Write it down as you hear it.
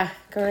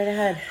Go right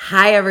ahead.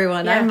 Hi,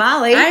 everyone. Yeah. I'm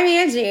Molly. I'm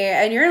Angie,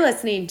 and you're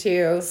listening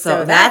to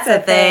So That's a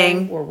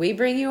Thing, where we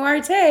bring you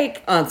our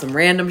take. On some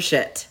random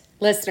shit.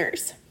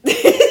 Listeners.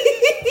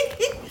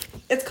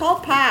 It's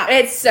called pop.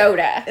 It's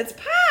soda. It's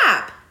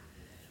pop.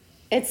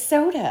 It's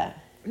soda.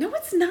 No,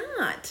 it's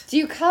not. Do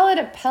you call it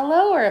a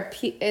pillow or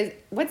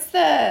what's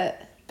the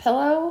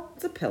pillow?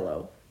 It's a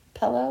pillow.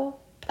 Pillow?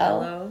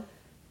 Pillow.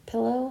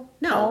 Pillow?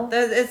 No,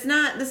 it's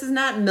not. This is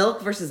not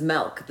milk versus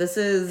milk. This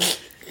is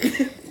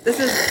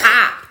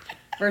pop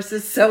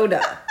versus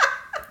soda.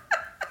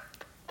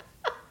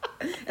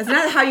 It's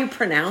not how you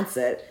pronounce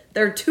it.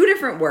 There are two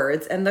different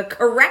words, and the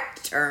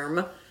correct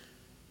term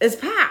is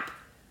pop.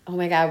 Oh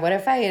my God, what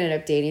if I ended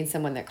up dating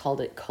someone that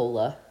called it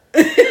cola?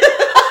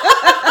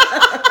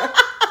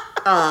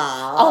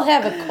 I'll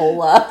have a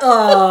cola.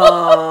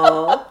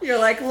 Oh, you're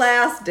like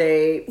last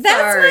date.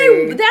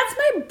 Sorry. That's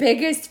my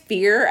biggest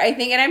fear, I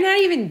think, and I'm not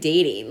even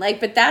dating.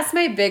 But that's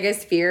my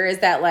biggest fear is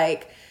that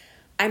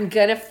I'm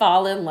gonna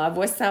fall in love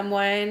with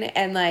someone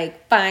and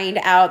find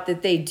out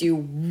that they do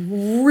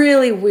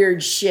really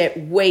weird shit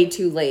way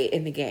too late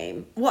in the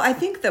game. Well, I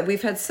think that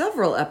we've had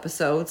several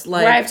episodes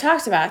where I've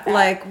talked about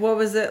that. What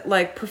was it?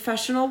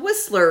 Professional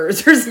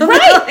whistlers or something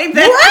like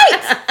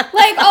that.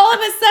 Right. All of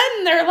a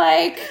sudden they're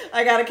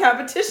I got a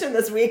competition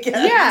this weekend.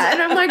 Yeah,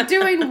 and I'm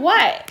doing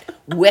what?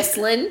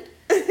 Whistling.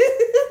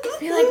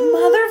 Be like,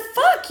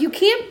 motherfuck, you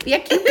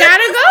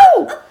gotta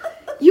go.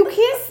 You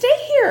can't stay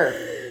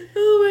here.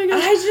 Oh my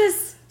gosh.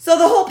 So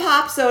the whole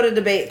pop soda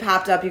debate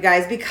popped up, you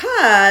guys,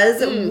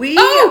 because we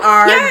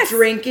are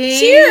drinking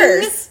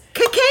Cheers.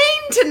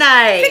 Cocaine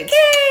tonight.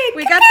 Cocaine.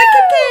 We got the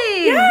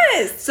cocaine.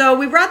 Yes. So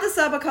we brought this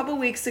up a couple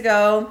weeks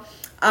ago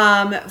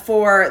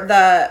for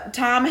the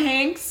Tom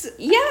Hanks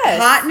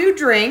hot new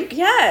drink.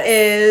 Yes.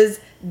 Is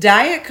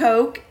Diet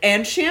Coke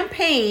and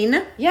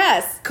champagne.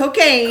 Yes.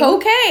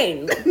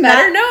 Cocaine.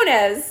 Better known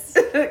as...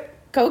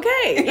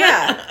 cocaine,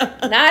 yeah.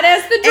 Not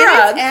as the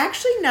drug. And it's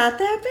actually not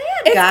that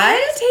bad, guys.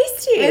 It's kind of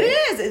tasty. It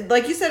is.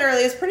 Like you said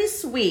earlier, it's pretty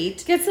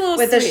sweet. Gets a little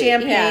with sweet, the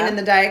champagne and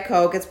the Diet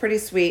Coke. It's pretty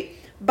sweet.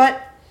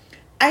 But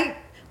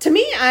to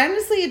me,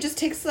 honestly, it just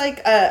tastes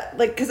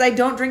because I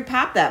don't drink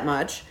pop that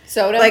much.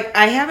 Soda?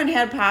 I haven't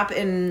had pop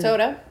in...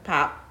 Soda?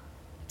 Pop.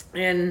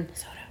 In...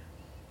 Soda.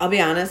 I'll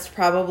be honest,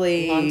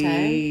 probably... Long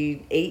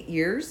time? 8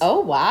 years. Oh,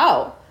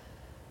 wow.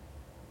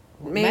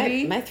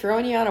 Maybe. Am I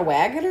throwing you on a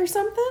wagon or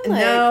something?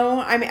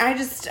 No, I mean, I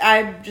just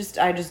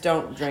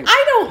don't drink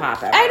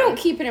pop ever. I don't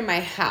keep it in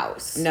my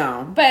house.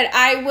 No. But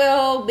I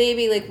will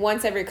maybe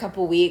once every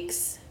couple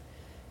weeks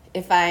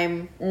if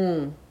I'm...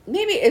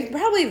 Maybe it's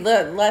probably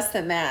less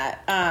than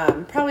that.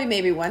 Probably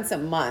maybe once a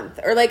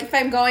month. Or if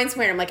I'm going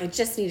somewhere and I'm I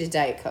just need a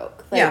Diet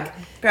Coke. Grab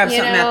something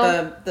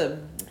at the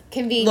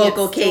convenience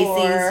local store,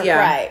 Casey's. Yeah.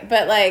 Right.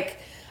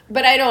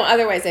 But I don't.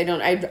 Otherwise, I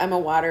don't. I'm a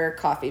water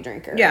coffee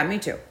drinker. Yeah, me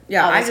too.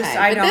 Yeah,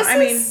 I don't.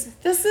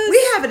 This is.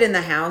 We have it in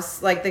the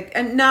house,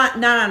 and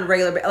not on a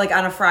regular.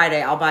 On a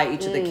Friday, I'll buy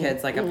each of the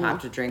kids a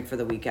pop to drink for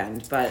the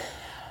weekend. But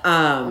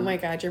oh my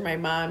God, you're my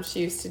mom. She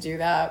used to do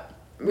that.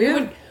 We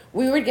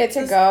would get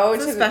to go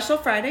to a special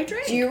Friday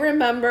drink. Do you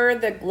remember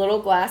the little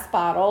glass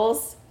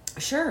bottles?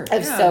 Sure.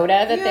 Of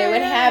soda that they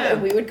would have,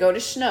 and we would go to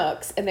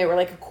Schnucks, and they were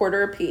a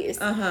quarter a piece.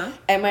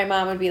 And my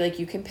mom would be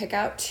you can pick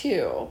out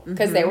 2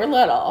 because they were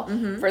little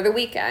for the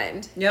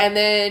weekend. Yep. And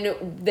then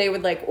they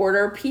would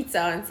order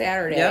pizza on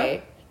Saturday.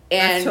 Yep.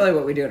 And that's totally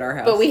what we do at our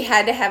house. But we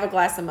had to have a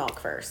glass of milk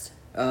first.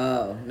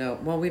 Oh no!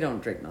 Well, we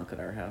don't drink milk at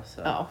our house.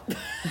 So. Oh,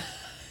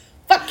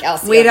 fuck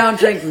calcium. We don't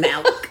drink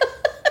milk.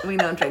 We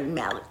don't drink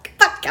milk.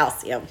 Fuck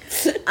calcium.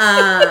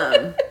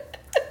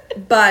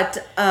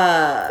 But.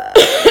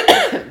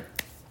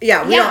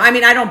 Yeah, we don't. I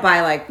mean, I don't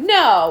buy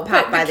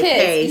pop by the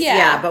case.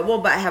 Yeah, but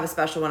we'll have a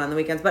special one on the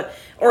weekends. But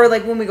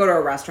when we go to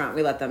a restaurant,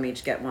 we let them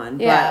each get one.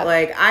 Yeah.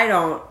 But I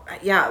don't.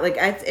 Yeah,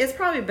 it's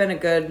probably been a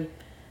good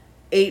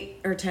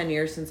 8 or 10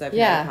 years since I've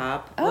had a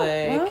pop. Oh,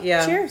 well,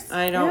 cheers.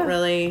 I don't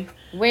really.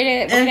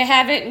 Way to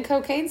have it in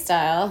cocaine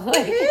style.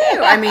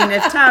 I mean,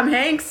 if Tom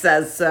Hanks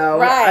says so.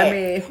 Right. I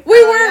mean,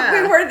 we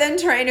were then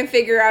trying to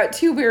figure out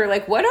too. We were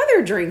what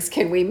other drinks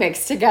can we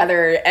mix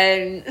together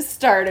and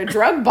start a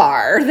drug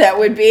bar that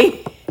would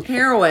be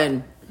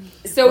heroin.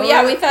 So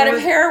we thought of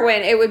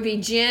heroin. It would be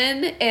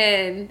gin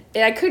and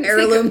I couldn't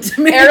heirloom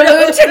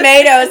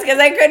tomatoes because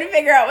I couldn't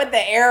figure out what the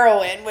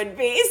heroin would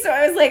be. So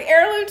I was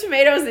heirloom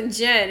tomatoes and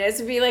gin. It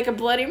would be a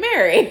Bloody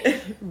Mary,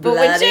 but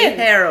with gin.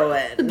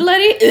 Heroin. The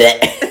bloody.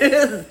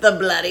 The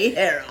bloody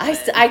heroin.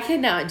 I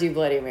cannot do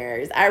Bloody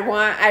Marys. I've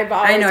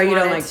always. I know you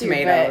don't like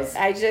tomatoes.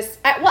 I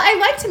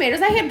like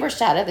tomatoes. I had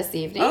bruschetta this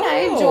evening. Oh. I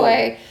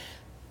enjoy.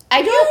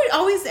 You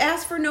always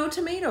ask for no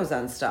tomatoes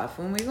on stuff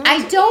when we go.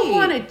 I don't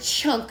want a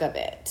chunk of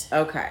it.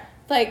 Okay.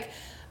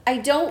 I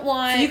don't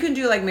want. So you can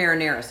do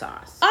marinara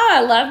sauce. Oh,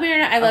 I love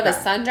marinara. I love a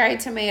sun-dried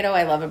tomato.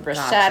 I love a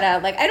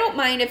bruschetta. Gotcha. I don't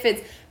mind if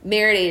it's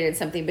marinated in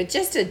something, but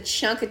just a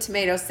chunk of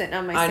tomato sitting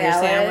on my salad. On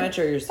your sandwich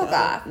or your salad?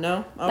 Off.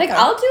 No? Okay.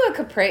 I'll do a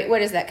caprese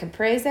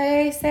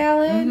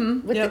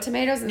salad with the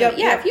tomatoes.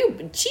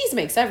 And cheese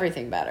makes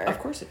everything better. Of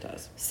course it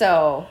does.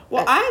 So.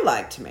 Well, I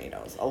like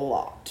tomatoes a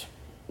lot.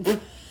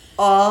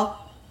 a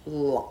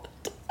lot.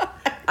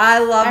 I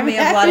love me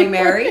a Bloody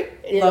Mary.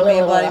 Love me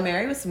a Bloody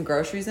Mary with some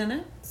groceries in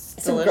it.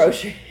 Some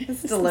groceries.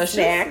 It's delicious.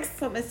 Snacks.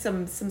 Put me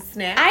some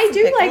snacks. I some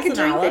do pickles like a and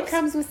drink that olives,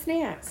 comes with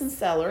snacks. some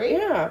celery.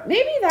 Yeah,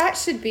 maybe that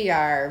should be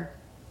our.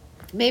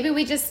 Maybe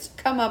we just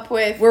come up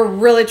with. We're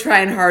really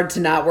trying hard to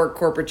not work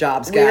corporate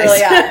jobs, guys. We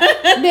really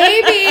are.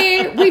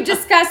 Maybe we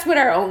discussed what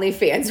our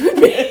OnlyFans would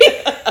be.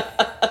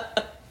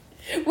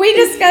 We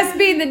discussed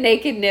being the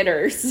naked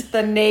knitters,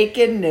 The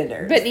naked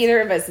knitters. but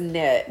neither of us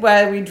knit.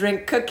 Well, we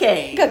drink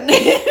cocaine. I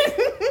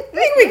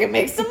think we can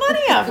make some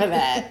money off of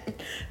that.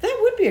 That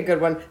would be a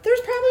good one. There's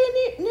probably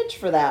a niche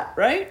for that,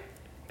 right?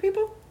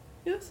 People?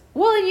 Yes.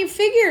 Well, and you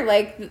figure,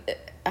 like,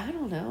 I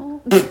don't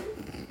know.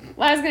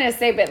 Well, I was going to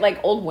say, but, like,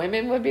 old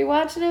women would be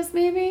watching us,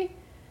 maybe?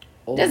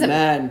 Old Doesn't-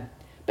 men.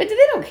 But they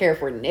don't care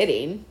if we're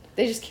knitting.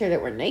 They just care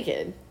that we're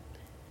naked.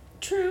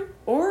 True.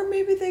 Or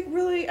maybe they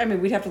really, I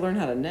mean, we'd have to learn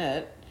how to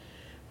knit.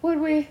 Would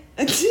we?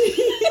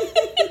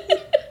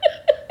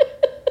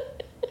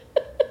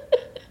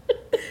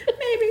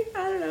 Maybe.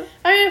 I don't know.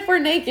 I mean, if we're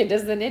naked,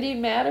 does the knitting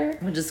matter?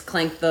 We'll just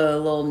clank the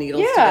little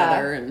needles Yeah.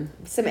 together and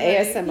Some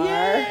ASMR.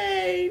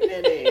 Yay,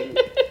 knitting.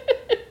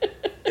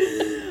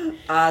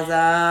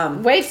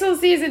 Awesome. Wait till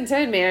season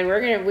 10,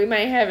 man. We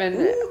might have an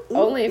Ooh,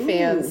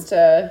 OnlyFans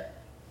to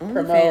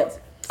promote. OnlyFans.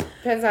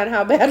 Depends on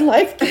how bad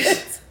life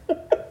gets.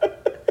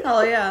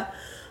 Hell yeah.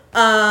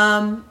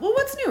 Well,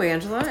 what's new,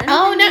 Angela? Anything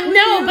Oh, new with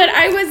no, you? but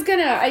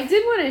I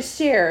did want to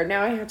share.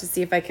 Now I have to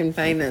see if I can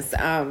find this.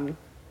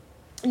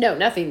 No,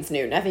 nothing's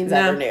new. Nothing's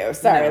ever new.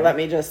 Sorry, no. let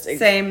me just.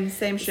 Same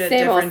shit,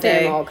 Same old, different day.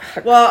 same old.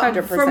 Well,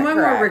 100% from when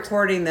correct. we're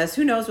recording this,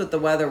 who knows what the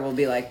weather will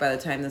be like by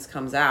the time this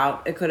comes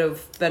out? It could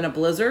have been a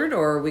blizzard,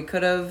 or we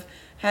could have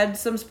had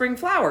some spring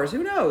flowers.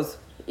 Who knows?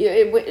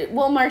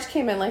 Well, March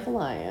came in like a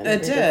lion.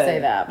 It We did. say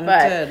that, It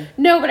but did.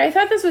 no. But I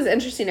thought this was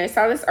interesting. I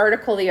saw this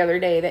article the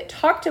other day that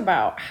talked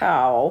about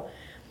how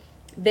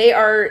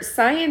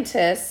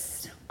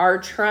scientists are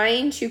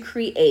trying to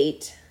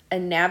create a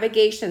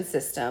navigation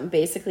system,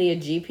 basically a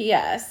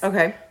GPS,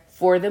 Okay.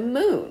 for the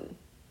moon.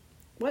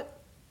 What?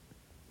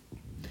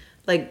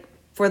 Like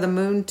for the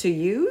moon to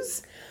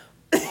use?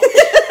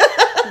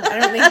 I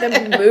don't think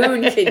the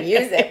moon can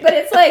use it, but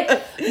it's like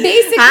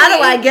basically. How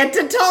do I get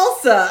to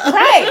Tulsa?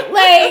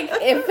 Right,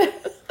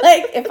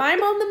 if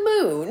I'm on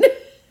the moon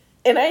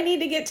and I need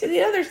to get to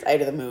the other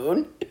side of the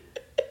moon,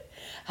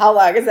 how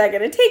long is that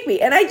going to take me?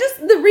 And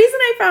the reason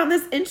I found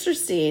this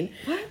interesting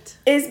What?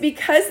 is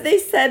because they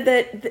said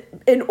that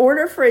in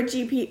order for a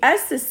GPS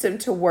system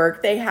to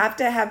work, they have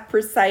to have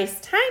precise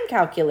time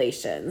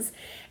calculations.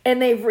 And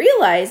they've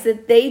realized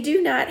that they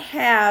do not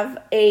have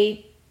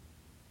a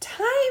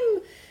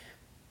time.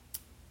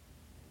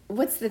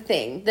 What's the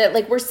thing? That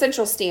like we're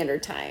Central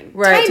Standard Time.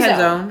 Right, time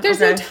zone. There's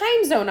no Okay.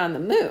 time zone on the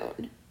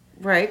moon.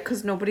 Right,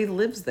 because nobody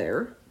lives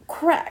there.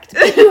 Correct.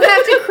 But you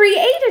have to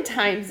create a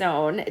time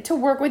zone to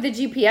work with the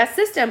GPS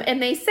system.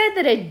 And they said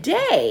that a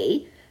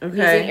day, Okay.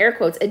 using air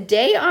quotes, a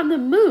day on the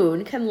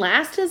moon can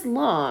last as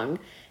long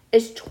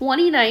as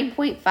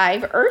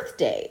 29.5 Earth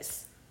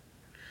days.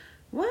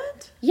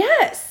 What?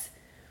 Yes.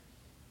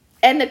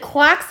 And the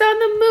clocks on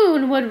the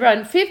moon would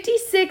run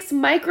 56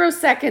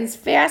 microseconds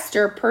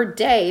faster per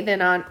day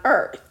than on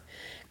Earth.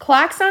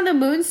 Clocks on the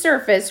moon's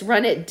surface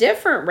run at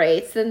different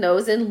rates than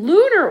those in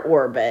lunar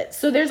orbit.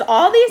 So there's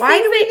all these Why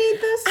things. do we need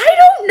this? I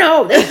don't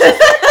know. That's just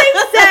what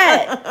they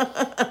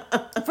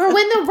said. For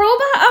when the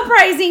robot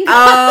uprising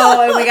comes.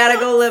 Oh, and we gotta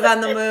go live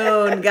on the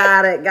moon.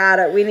 Got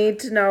it. We need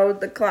to know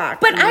the clock.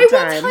 But and the I will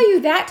time. tell you,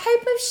 that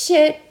type of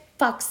shit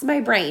fucks my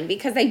brain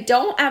because I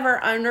don't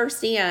ever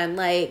understand,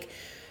 like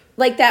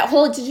that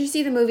whole, did you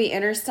see the movie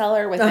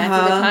Interstellar with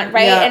Matthew McConaughey?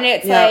 Right? Yeah, And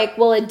it's yeah. like,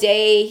 well, a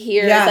day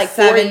here Yeah, is like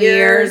 7 4 years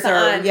years or-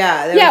 on.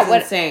 yeah, that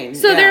was insane.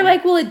 So Yeah. they're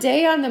like, well, a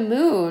day on the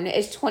moon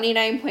is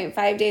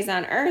 29.5 days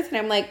on Earth. And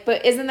I'm like,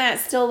 but isn't that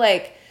still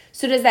like,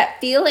 so does that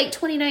feel like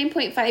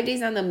 29.5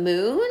 days on the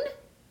moon?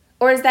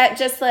 Or is that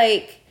just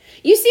like,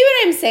 you see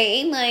what I'm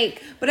saying?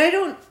 Like, But I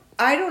don't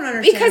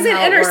understand because in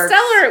how it works.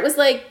 Interstellar, it was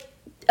like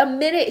a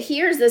minute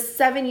here is the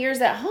 7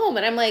 years at home.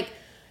 And I'm like,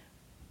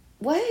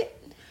 what?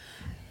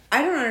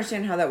 I don't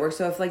understand how that works.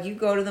 So if like you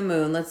go to the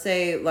moon, let's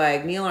say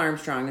like Neil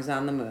Armstrong is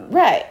on the moon.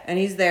 Right. And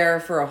he's there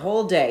for a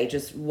whole day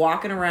just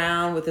walking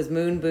around with his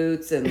moon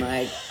boots and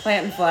like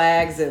planting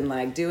flags and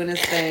like doing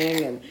his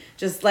thing and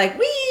just like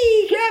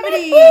wee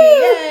gravity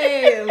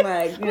yay and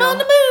like you I'm know, on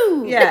the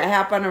moon. Yeah,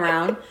 hopping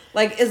around.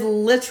 Like is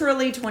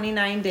literally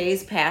 29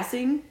 days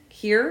passing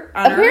here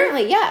on Earth?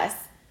 Apparently, yes.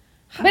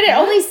 But it What?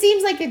 only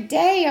seems like a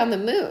day on the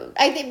moon.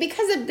 I think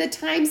because of the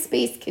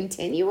time-space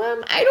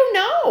continuum. I don't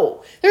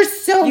know. There's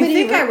so You many.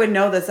 think I would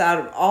know this out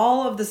of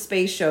all of the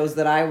space shows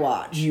that I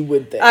watch? You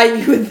would think.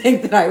 You would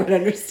think that I would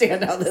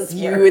understand how this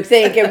You works. would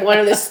think in one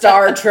of the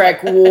Star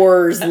Trek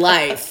Wars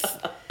life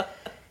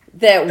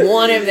that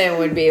one of them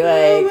would be like,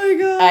 Oh my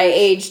gosh. I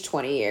aged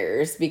 20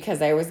 years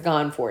because I was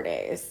gone 4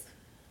 days.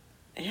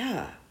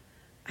 Yeah.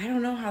 I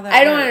don't know how that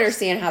I don't works.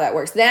 understand how that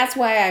works. That's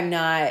why I'm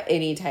not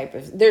any type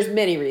of, there's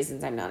many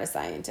reasons I'm not a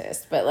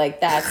scientist, but like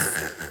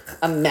that's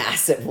a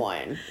massive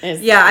one.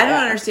 Yeah, I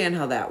don't understand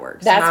how that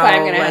works. That's how, why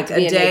I'm going to have to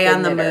be a day naked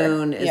on the knitter.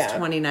 moon is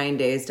 29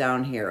 days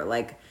down here.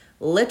 Like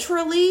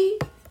literally.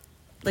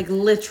 You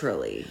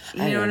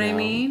know what I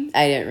mean?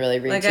 I didn't really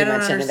read Like, too I don't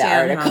much into the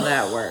understand article. how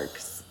that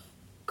works.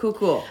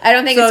 Cool. I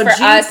don't think it's for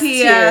us to...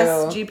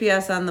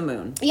 GPS on the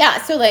moon.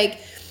 Yeah, so like,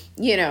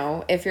 you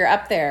know, if you're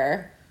up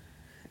there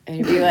and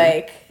you'd be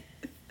like,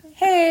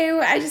 hey,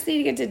 I just need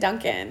to get to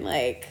Dunkin',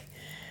 like...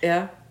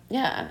 Yeah.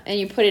 Yeah, and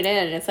you put it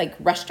in and it's like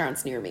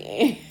restaurants near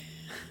me.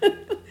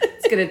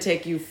 It's going to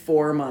take you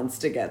 4 months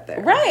to get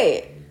there.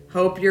 Right.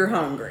 Hope you're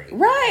hungry.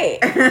 Right.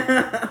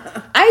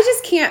 I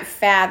just can't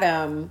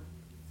fathom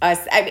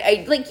us.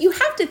 I like, you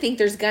have to think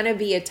there's going to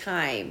be a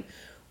time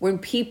when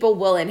people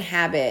will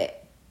inhabit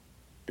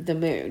the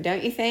moon,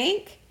 don't you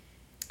think?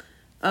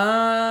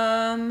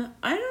 I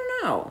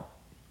don't know.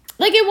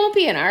 Like, it won't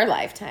be in our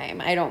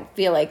lifetime. I don't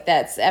feel like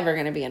that's ever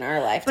going to be in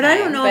our lifetime. But I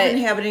don't know if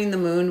inhabiting the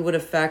moon would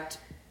affect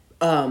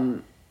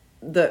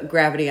the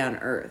gravity on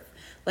Earth.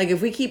 Like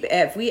if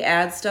we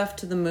add stuff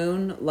to the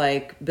moon,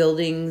 like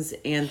buildings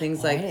and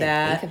things like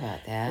that, think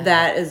about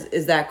that.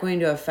 Is that going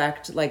to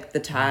affect like the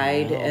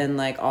tide and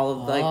like all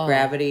of like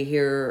gravity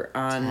here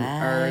on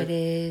Earth? Tide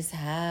is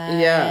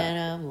high.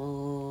 Yeah,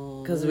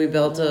 because we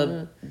built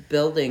a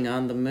building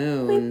on the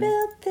moon. We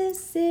built this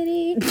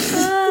city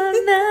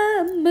on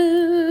the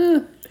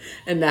moon,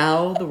 and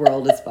now the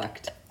world is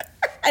fucked.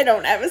 I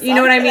don't have a song. You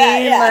know what I mean?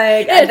 That, yeah.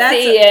 Like it's that's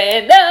the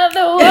end of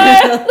the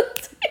world.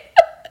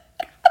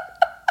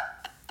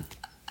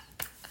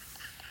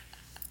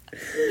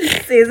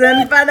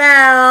 Season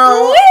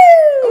finale.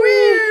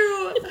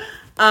 Woo!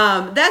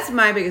 That's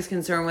my biggest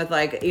concern with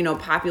like, you know,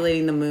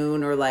 populating the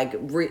moon or like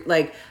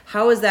like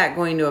how is that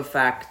going to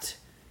affect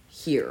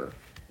here?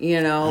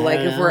 You know,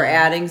 like if we're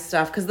adding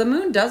stuff, because the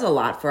moon does a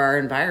lot for our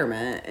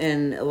environment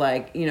and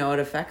like, you know, it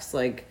affects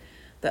like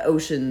the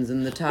oceans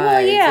and the tides.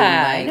 Well,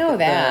 yeah, and, like, I know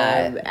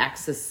that. the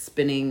axis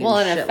spinning. And Well,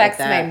 it shit affects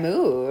like that. my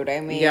mood. I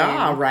mean,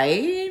 Yeah,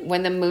 right.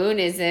 When the moon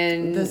is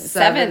in The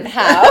seventh seventh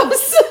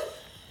house.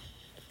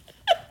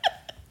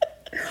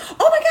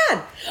 Oh my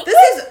God!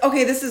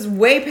 This is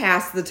way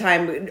past the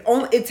time.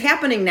 It's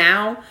happening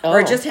now,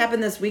 or it just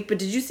happened this week. But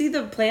did you see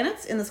the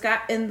planets in the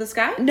sky?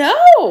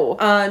 No.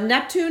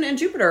 Neptune and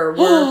Jupiter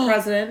were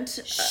present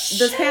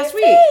this past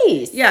week.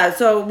 Face. Yeah.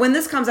 So when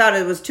this comes out,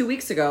 it was 2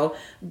 weeks ago.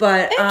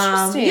 But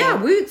Interesting.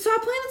 yeah, we saw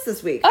planets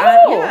this week.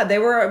 Oh. Yeah, they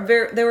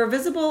were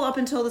visible up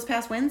until this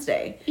past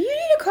Wednesday. You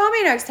need to call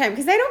me next time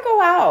because I don't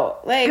go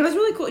out. Like, It was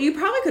really cool. You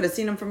probably could have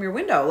seen them from your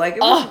window. Like,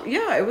 it was,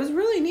 it was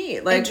really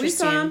neat. Like, we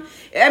saw them.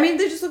 I mean,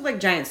 they just look like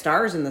giant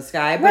stars in the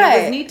sky, but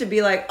it was neat to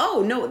be like,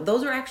 oh, no,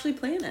 those are actually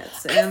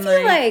planets. And I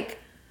feel like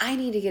I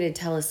need to get a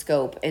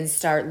telescope and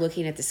start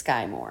looking at the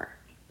sky more.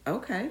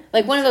 Okay.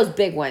 Like one of those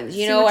big ones,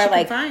 you See know, what where you can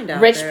like find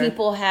out rich there.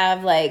 people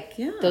have like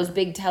those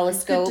big You could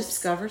telescopes.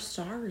 discover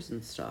stars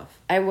and stuff.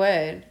 I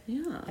would.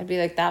 Yeah. I'd be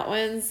like, that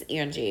one's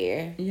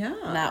Angie. Yeah.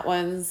 And that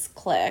one's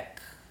Click.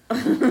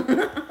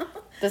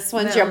 This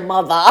one's your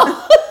mother.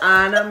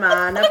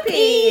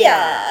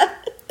 Onomatopoeia.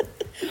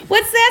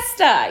 What's that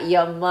star?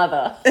 Your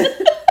mother.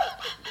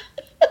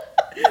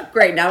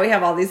 Great. Now we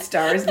have all these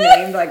stars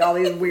named like all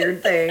these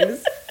weird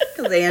things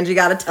because Angie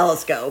got a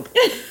telescope.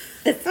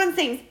 This one's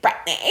name's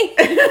Brittany.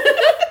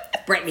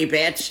 Brittany,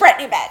 bitch.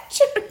 Brittany,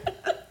 bitch.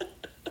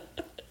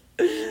 I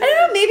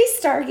don't know. Maybe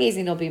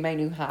stargazing will be my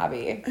new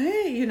hobby.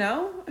 Hey, you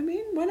know, I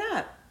mean, why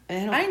not?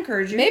 I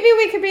encourage you. Maybe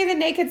we could be the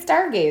naked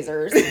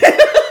stargazers.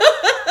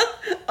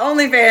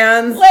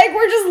 OnlyFans. Like,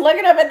 we're just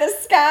looking up at the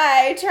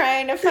sky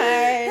trying to find...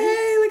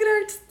 Hey, look at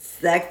our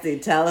sexy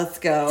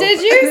telescope.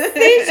 Did you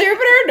see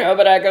Jupiter? No,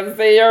 but I can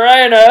see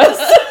Uranus.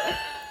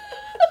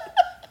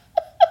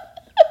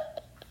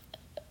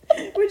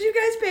 Would you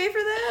guys pay for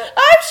that?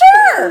 I'm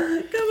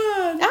sure. Come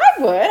on. I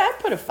would. I'd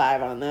put a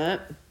 5 on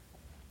that.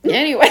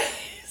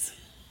 Anyways.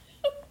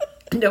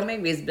 Don't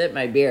make me spit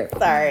my beer.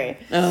 Sorry.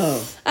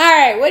 Oh. All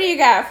right, what do you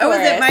got for Oh, is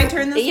us? it my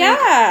turn this week? Yeah.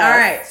 All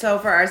right, so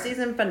for our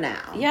season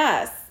finale.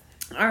 Yes.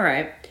 All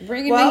right.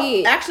 Bring in the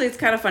heat. Actually, it's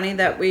kind of funny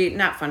that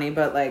not funny,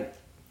 but like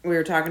we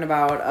were talking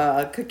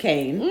about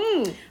cocaine.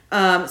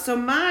 So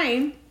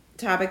my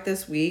topic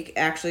this week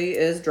actually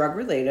is drug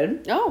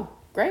related. Oh,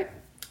 great.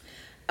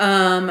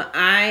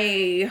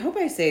 I hope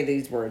I say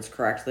these words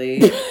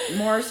correctly.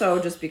 More so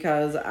just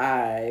because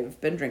I've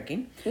been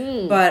drinking.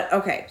 But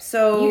okay,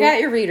 so You got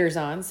your readers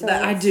on, so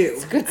I do.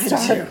 It's a good I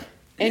start. do.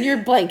 And your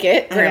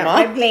blanket, I got Grandma.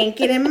 my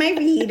blanket and my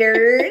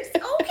readers.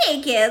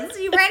 Okay, kids,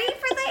 you ready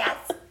for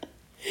this?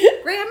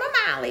 Grandma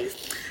Molly.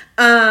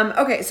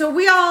 Okay, so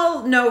we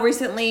all know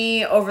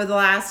recently over the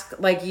last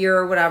like year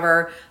or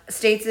whatever,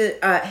 states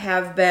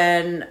have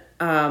been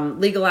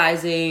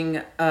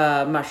legalizing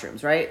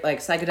mushrooms, right? Like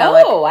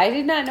psychedelic. Oh, I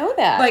did not know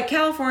that. Like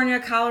California,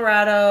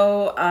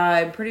 Colorado,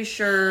 I'm pretty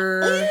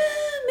sure maybe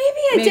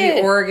I maybe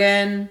did.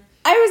 Oregon.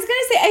 I was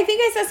gonna say, I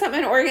think I saw something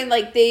in Oregon,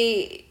 like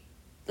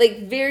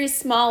very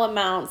small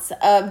amounts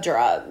of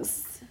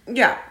drugs.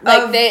 Yeah.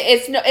 Like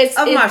it's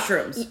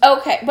mushrooms.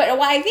 Okay, but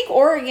well, I think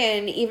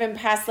Oregon even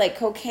passed like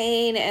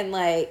cocaine and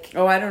like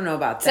Oh, I don't know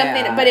about that.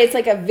 something, but it's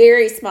like a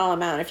very small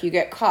amount if you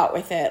get caught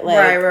with it.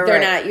 Like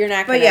you're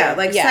not gonna, but yeah,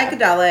 like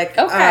psychedelic.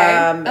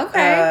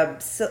 Okay.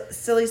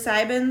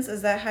 Psilocybins,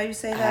 is that how you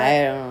say that?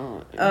 I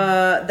don't.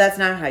 That's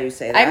not how you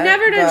say that. I've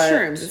never done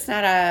shrooms. It's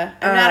not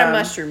I'm not a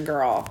mushroom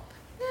girl.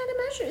 Not a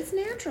mushroom. It's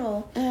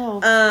natural.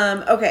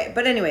 Oh. Okay,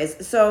 but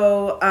anyways,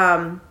 so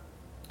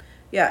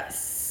yeah,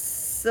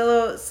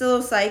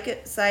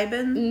 psilocybin.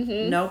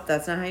 Mm-hmm. Nope,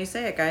 that's not how you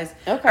say it, guys.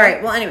 Okay. All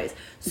right. Well, anyways,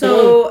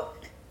 so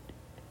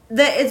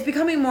it's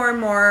becoming more and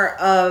more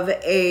of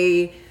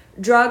a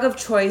drug of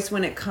choice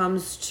when it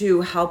comes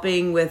to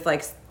helping with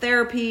like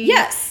therapy.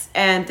 Yes.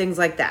 And things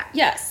like that.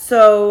 Yes.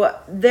 So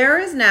there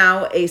is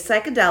now a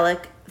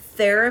psychedelic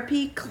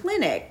therapy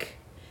clinic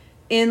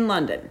in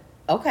London.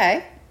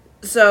 Okay.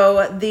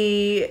 So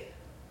the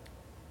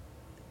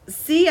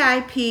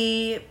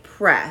CIP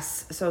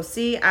Press,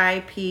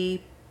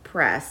 CIP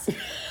Press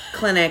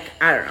Clinic,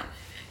 I don't know.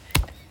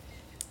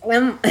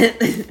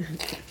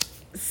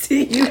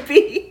 CUP?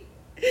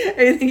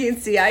 Are you thinking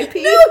CIP?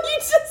 No,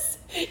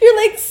 you're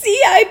like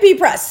CIP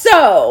Press.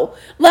 So,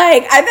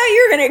 like, I thought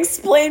you were going to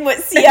explain what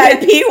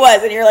CIP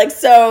was, and you're like,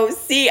 so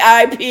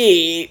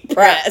CIP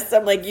Press.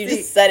 I'm like, you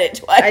just said it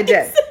twice. I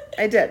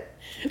did.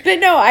 But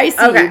no,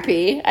 ICUP.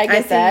 Okay. I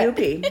get that.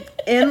 ICUP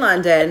in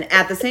London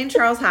at the St.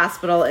 Charles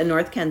Hospital in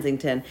North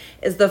Kensington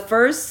is the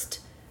first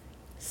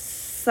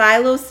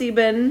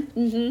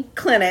psilocybin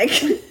clinic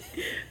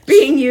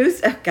being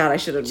used. Oh God, I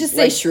should have just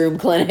say shroom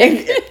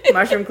clinic,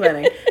 mushroom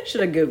clinic.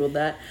 Should have Googled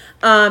that.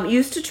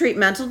 Used to treat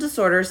mental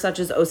disorders such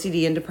as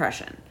OCD and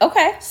depression.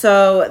 Okay.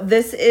 So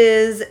this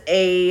is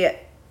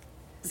a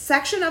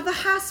section of the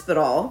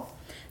hospital.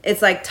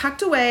 It's like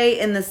tucked away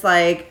in this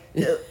like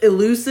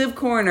elusive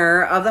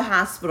corner of the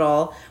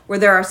hospital where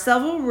there are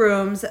several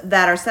rooms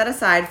that are set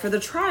aside for the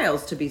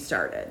trials to be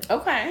started.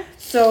 Okay.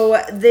 So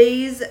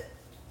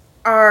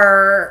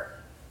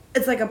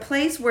it's like a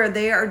place where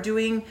they are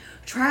doing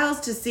trials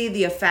to see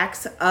the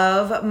effects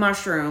of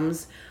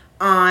mushrooms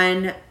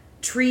on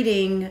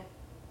treating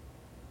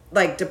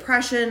like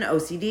depression,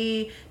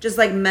 OCD, just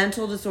like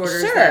mental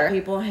disorders that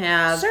people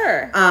have.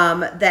 Sure.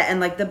 That and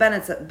like the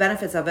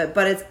benefits of it,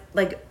 but it's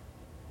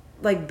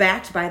like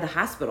backed by the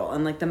hospital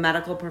and like the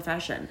medical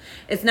profession.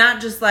 It's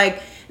not just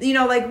like,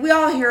 like we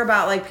all hear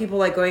about like people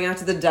like going out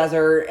to the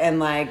desert and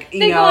like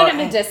they go on a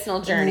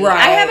medicinal journey. Right.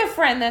 I have a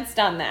friend that's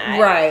done that.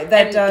 Right.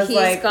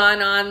 He's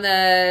gone on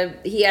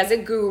he has a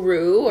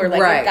guru or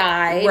like a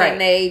guide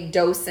and they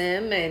dose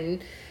him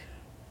and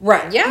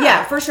right.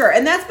 Yeah, for sure.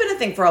 And that's been a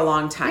thing for a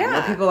long time. Yeah.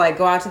 Where people like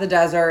go out to the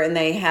desert and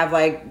they have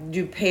like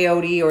do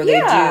peyote or they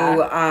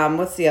do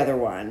what's the other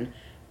one?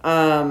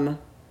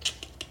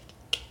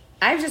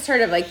 I've just heard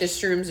of like the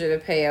shrooms or the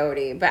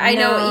peyote, but I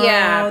know,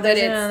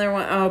 there's another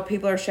one. Oh,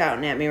 people are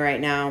shouting at me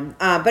right now.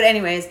 But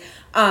anyways,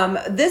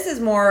 this is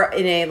more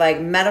in a like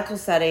medical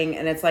setting,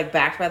 and it's like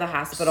backed by the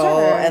hospital,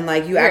 and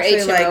like you actually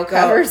HMO like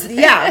covers.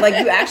 like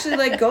you actually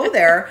like go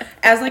there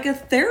as like a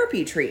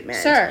therapy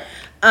treatment. Sure.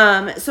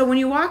 So when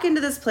you walk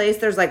into this place,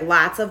 there's like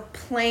lots of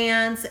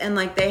plants, and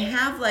like they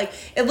have like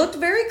it looked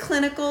very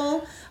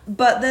clinical,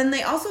 but then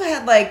they also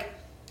had like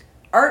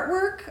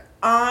artwork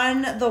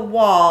on the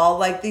wall,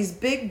 like these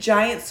big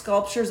giant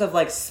sculptures of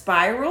like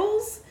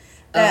spirals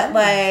that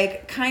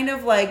like kind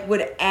of like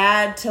would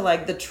add to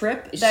like the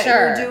trip that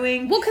you're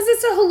doing. Well, because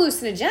it's a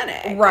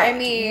hallucinogenic. Right. I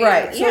mean,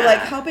 right. So like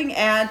helping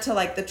add to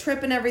like the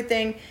trip and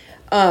everything.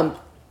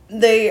 But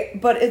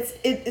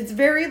it's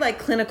very like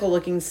clinical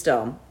looking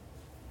still.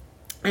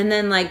 And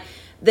then like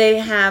they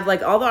have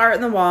like all the art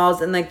in the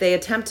walls and like they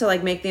attempt to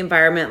like make the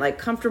environment like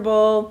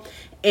comfortable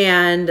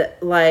and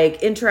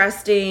like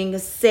interesting,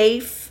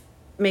 safe.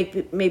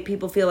 Make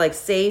people feel like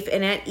safe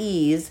and at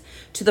ease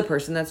to the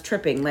person that's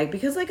tripping, like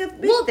because like a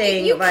big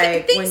thing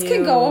like things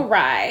can go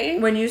awry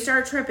when you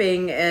start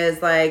tripping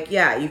is like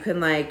you can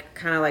like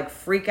kind of like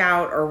freak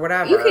out or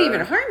whatever. You can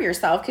even harm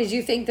yourself because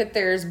you think that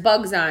there's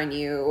bugs on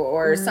you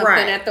or something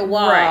at the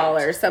wall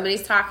or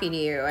somebody's talking to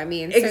you. I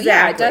mean, so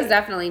it does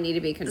definitely need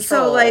to be controlled.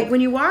 So like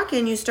when you walk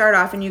in, you start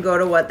off and you go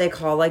to what they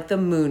call like the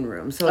moon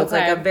room. So it's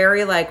like a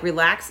very like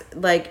relaxed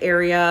like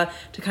area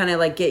to kind of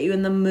like get you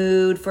in the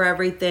mood for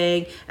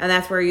everything, and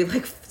that's where you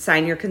like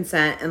sign your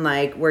consent and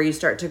like where you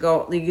start to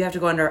go. You have to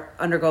go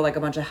undergo like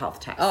a bunch of health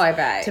tests. Oh, I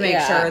bet to make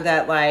sure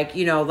that like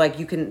like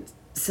you can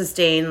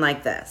sustain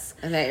like this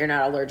and that you're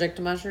not allergic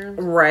to mushrooms.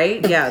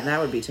 Right? Yeah, that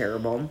would be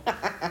terrible.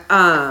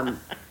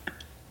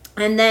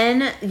 And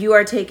then you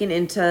are taken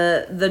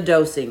into the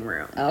dosing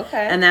room.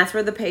 Okay. And that's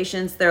where the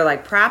patients, they're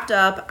like propped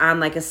up on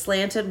like a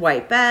slanted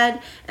white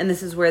bed. And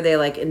this is where they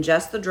like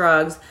ingest the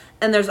drugs.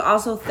 And there's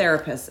also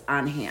therapists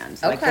on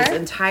hand. Like this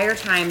entire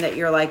time that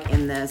you're like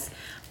in this,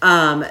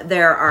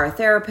 there are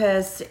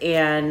therapists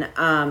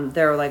and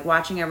they're like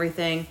watching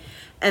everything.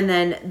 And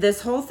then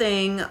this whole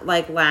thing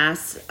like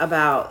lasts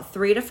about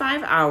 3 to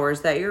 5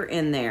 hours that you're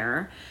in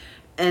there.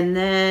 And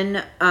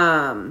then,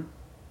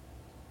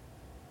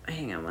 I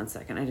hang on one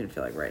second. I didn't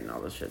feel like writing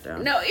all this shit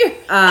down. No, you're.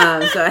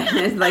 So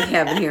I like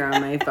have it here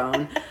on my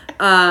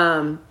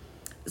phone.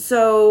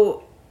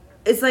 So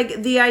it's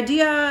like the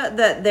idea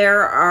that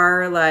there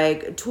are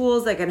like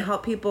tools that can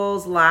help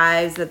people's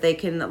lives, that they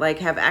can like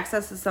have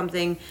access to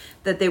something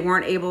that they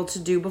weren't able to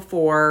do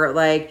before.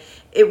 Like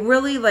it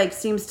really like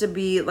seems to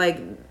be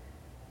like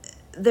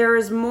there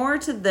is more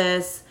to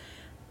this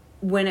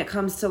when it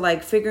comes to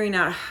like figuring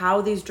out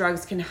how these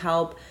drugs can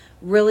help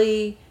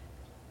really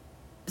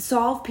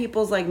solve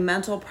people's like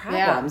mental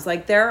problems.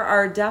 Like there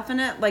are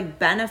definite like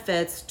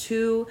benefits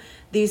to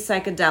these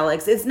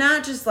psychedelics. It's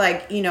not just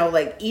like, you know,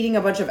 like eating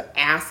a bunch of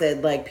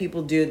acid like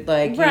people do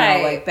like, you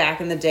know, like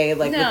back in the day,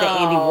 like with the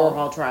Andy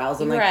Warhol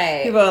trials, and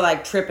like people are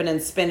like tripping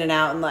and spinning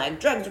out and like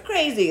drugs are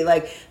crazy.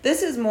 Like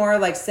this is more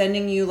like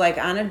sending you like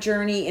on a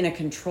journey in a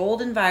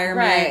controlled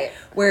environment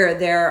where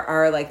there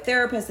are like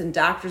therapists and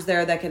doctors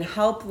there that can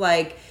help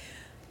like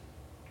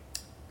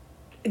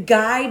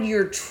guide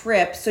your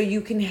trip so you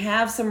can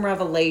have some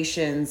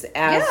revelations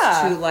as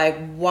to like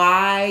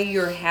why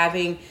you're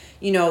having,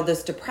 you know,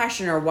 this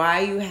depression, or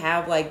why you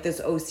have like this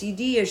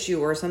OCD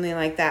issue or something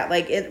like that.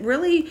 Like it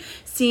really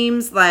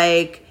seems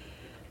like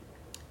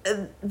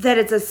that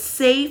it's a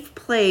safe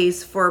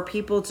place for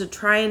people to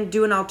try and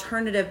do an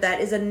alternative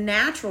that is a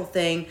natural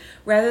thing,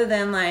 rather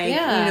than like, you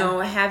know,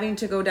 having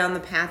to go down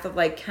the path of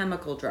like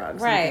chemical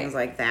drugs and things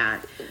like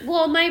that.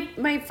 Well,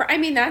 I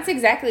mean, that's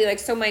exactly like,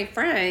 so my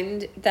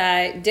friend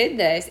that did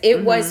this,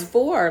 it was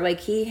for like,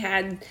 he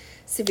had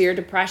severe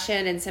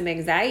depression and some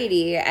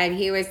anxiety, and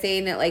he was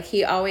saying that like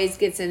he always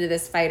gets into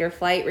this fight or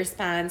flight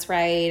response,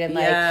 right? And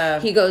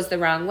like he goes the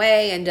wrong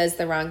way and does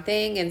the wrong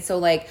thing. And so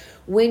like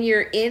when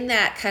you're in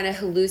that kind of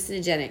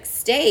hallucinogenic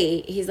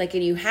state, he's like,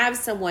 and you have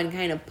someone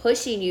kind of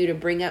pushing you to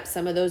bring up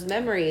some of those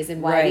memories,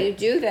 and why do you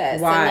do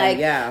this? Why?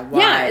 And like,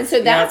 why? And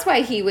so that's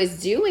why he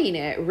was doing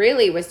it,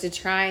 really, was to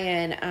try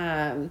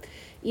and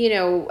you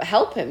know,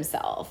 help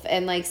himself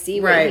and like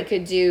see what he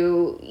could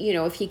do, you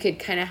know, if he could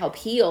kind of help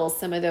heal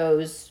some of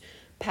those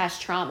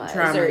past traumas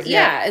or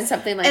and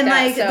something like and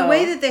that. And like the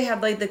way that they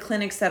have like the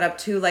clinic set up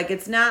too, like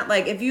it's not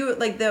like, if you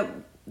like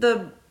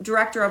the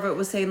director of it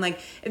was saying like,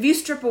 if you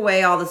strip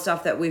away all the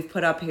stuff that we've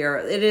put up here,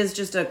 it is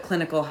just a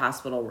clinical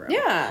hospital room.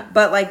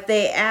 But like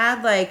they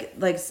add like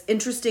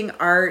interesting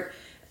art,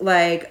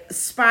 like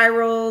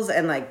spirals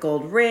and like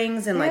gold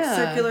rings and like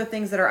circular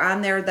things that are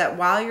on there, that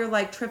while you're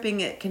like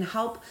tripping, it can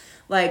help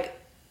like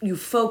you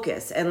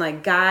focus and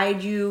like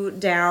guide you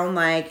down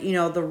like, you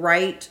know, the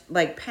right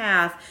like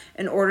path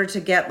in order to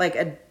get like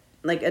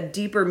a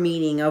deeper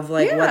meaning of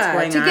like what's going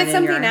on in your head. To get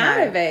something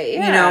out of it. You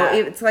know,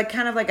 it's like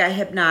kind of like a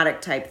hypnotic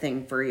type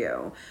thing for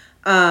you.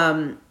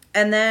 And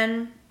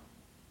then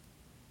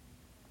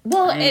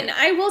and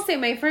I will say,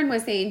 my friend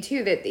was saying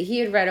too that he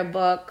had read a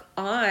book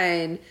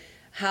on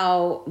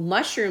how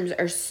mushrooms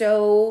are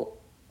so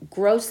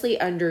grossly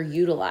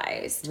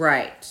underutilized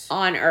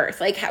on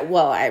Earth. Like,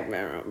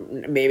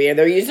 maybe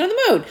they're used on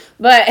the moon,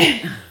 but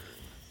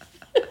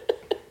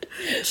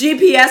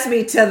GPS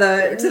me to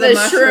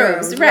the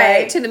shrooms,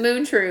 right? To the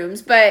moon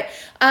shrooms. But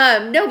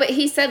no, but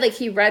he said like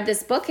he read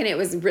this book, and it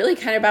was really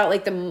kind of about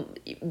like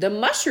the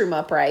mushroom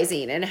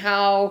uprising, and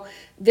how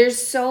there's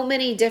so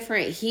many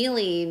different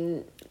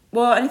healing.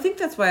 Well, and I think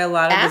that's why a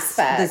lot of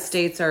the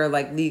states are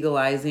like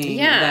legalizing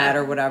that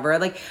or whatever.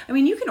 Like, I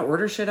mean, you can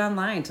order shit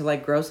online to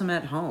like grow some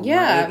at home.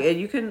 Like,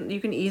 you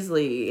can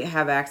easily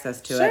have access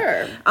to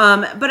it.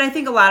 But I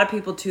think a lot of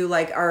people too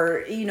like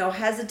are, you know,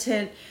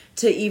 hesitant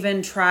to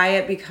even try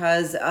it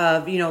because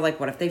of, you know, like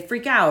what if they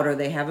freak out or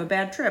they have a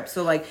bad trip.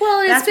 So like,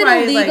 and it's been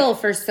illegal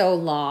for so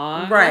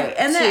long,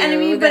 and I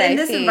mean, but in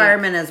this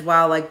environment as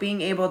well, like being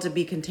able to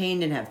be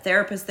contained and have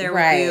therapists there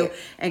with you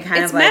and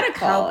kind of like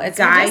help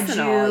guide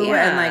you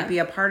and like be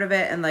a part of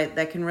it, and like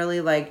that can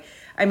really like,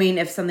 I mean,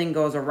 if something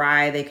goes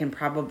awry, they can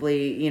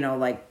probably, you know,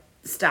 like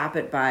stop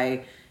it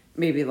by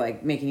maybe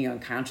like making you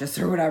unconscious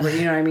or whatever,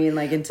 you know what I mean?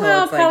 Like until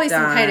it's like probably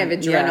done. Some kind of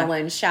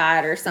adrenaline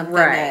shot or something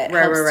that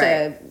helps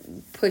to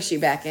push you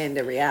back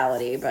into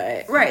reality.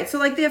 But so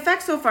like the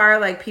effects so far,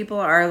 like people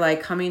are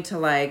like coming to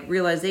like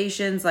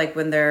realizations, like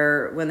when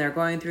they're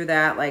going through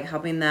that, like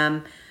helping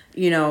them,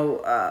 you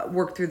know,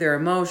 work through their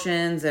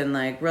emotions, and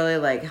like really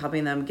like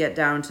helping them get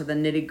down to the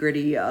nitty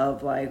gritty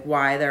of like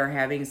why they're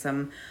having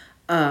some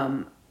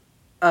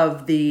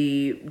of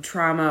the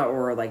trauma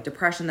or like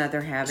depression that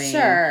they're having.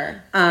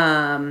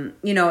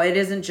 You know, it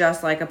isn't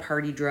just like a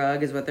party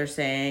drug is what they're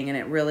saying, and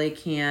it really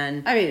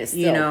can, I mean, it's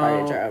still a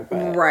party drug,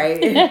 but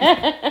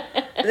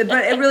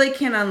but it really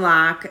can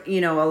unlock, you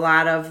know, a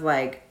lot of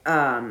like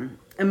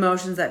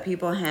emotions that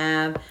people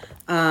have.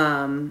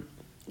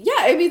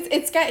 I mean,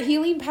 it's got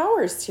healing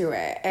powers to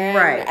it. And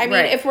I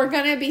mean, if we're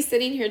going to be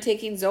sitting here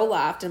taking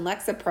Zoloft and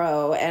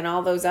Lexapro and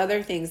all those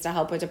other things to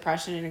help with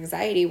depression and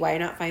anxiety, why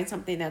not find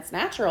something that's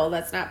natural,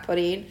 that's not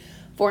putting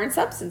foreign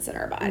substance in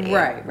our body?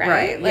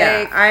 Right.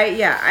 Like,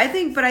 I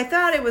think, but I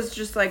thought it was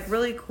just like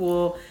really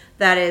cool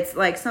that it's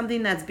like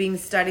something that's being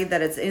studied,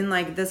 that it's in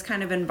like this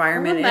kind of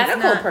environment. From a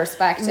medical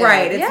perspective.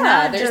 It's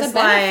not just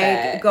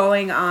like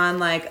going on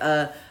like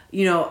a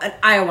an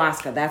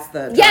ayahuasca, that's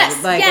the yes,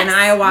 drug, like yes, an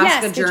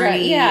ayahuasca yes,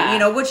 journey,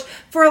 yeah. which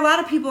for a lot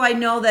of people I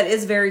know that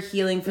is very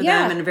healing for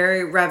Yeah. them and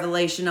very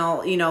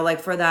revelational,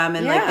 like for them,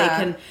 and like they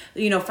can,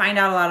 find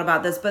out a lot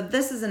about this. But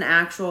this is an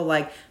actual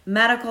like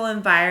medical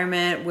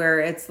environment where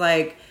it's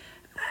like,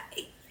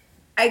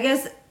 I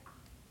guess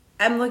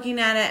I'm looking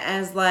at it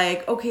as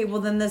like, okay,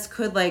 well then this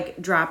could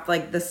like drop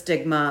like the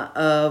stigma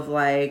of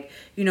like,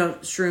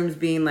 shrooms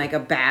being like a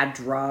bad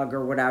drug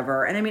or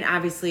whatever. And I mean,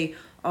 obviously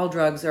all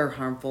drugs are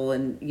harmful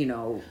and,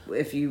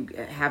 if you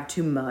have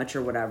too much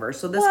or whatever.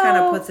 So this kind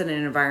of puts it in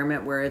an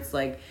environment where it's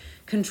like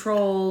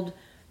controlled,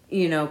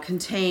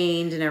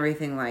 contained and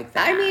everything like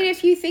that. I mean,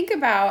 if you think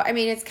about,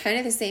 it's kind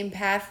of the same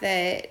path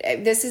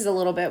that this is a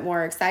little bit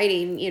more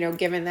exciting,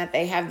 given that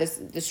they have the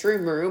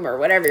shroom room or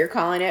whatever you're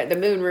calling it, the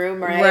moon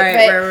room, right?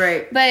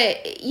 Right.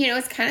 But,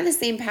 it's kind of the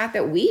same path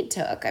that weed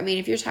took. I mean,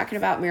 if you're talking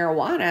about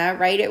marijuana,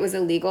 right, it was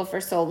illegal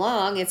for so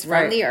long. It's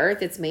from the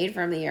earth. It's made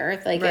from the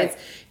earth. Like it's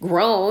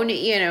grown,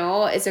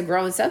 it's a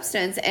grown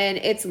substance and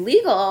it's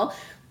legal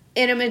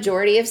in a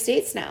majority of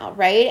states now,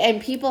 right?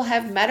 And people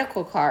have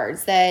medical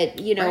cards that,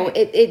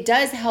 it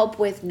does help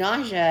with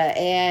nausea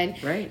and,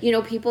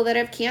 people that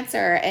have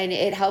cancer, and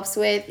it helps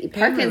with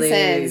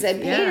Parkinson's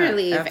and pain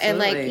relief. Absolutely. And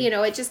like,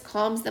 it just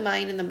calms the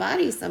mind and the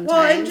body sometimes.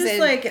 Well, and just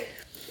like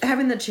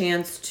having the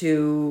chance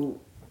to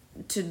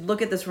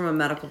look at this from a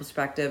medical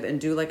perspective and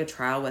do like a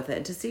trial with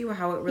it to see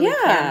how it really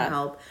can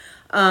help.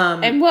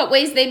 And what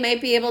ways they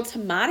might be able to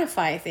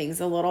modify things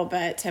a little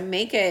bit to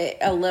make it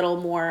a little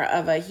more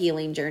of a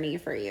healing journey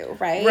for you,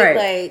 right? Right.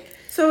 Like,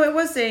 so it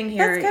was saying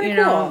here,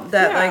 cool.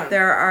 that like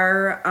there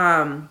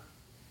are,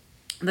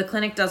 the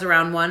clinic does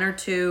around 1 or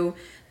 2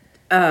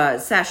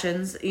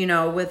 sessions,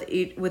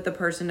 with the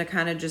person to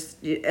kind of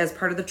just as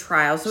part of the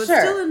trial. So it's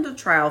still in the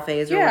trial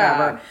phase or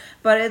whatever,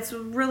 but it's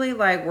really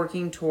like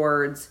working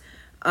towards,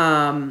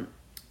 making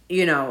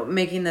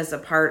this a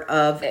part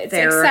of therapy.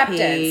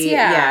 Acceptance,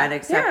 and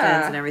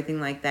acceptance and everything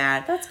like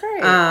that. That's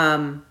great.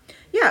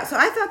 So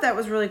I thought that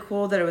was really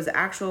cool that it was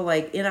actual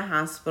like in a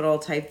hospital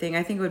type thing.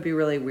 I think it would be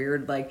really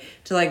weird like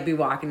to like be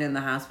walking in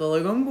the hospital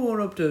like I'm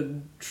going up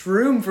to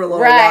Shroom for a little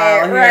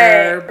while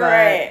here,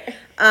 but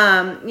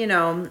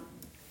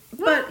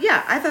but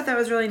yeah, I thought that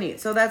was really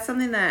neat. So that's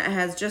something that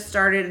has just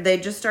started. They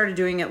just started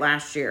doing it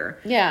last year.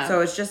 Yeah.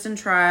 So it's just in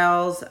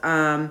trials.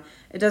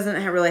 It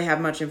doesn't really have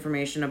much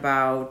information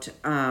about,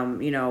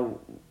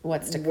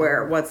 what's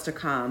to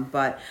come.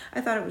 But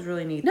I thought it was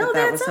really neat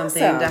that was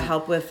something to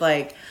help with,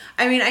 like,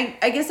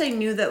 I guess I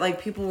knew that,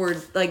 like, people were,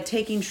 like,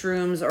 taking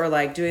shrooms or,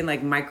 like, doing,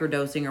 like,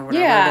 microdosing or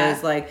whatever it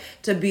is, like,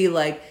 to be,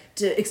 like,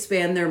 to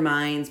expand their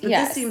minds. But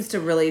this seems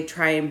to really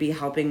try and be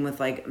helping with,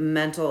 like,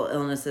 mental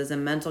illnesses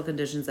and mental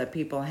conditions that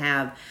people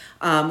have,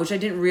 which I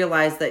didn't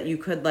realize that you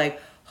could,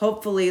 like,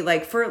 hopefully,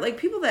 like, for, like,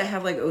 people that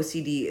have, like,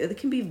 OCD, it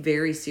can be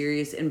very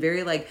serious and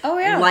very, like,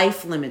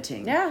 life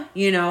limiting. Yeah.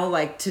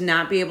 Like, to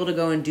not be able to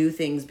go and do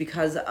things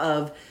because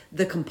of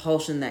the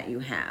compulsion that you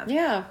have.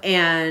 Yeah.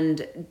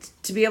 And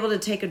to be able to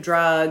take a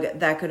drug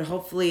that could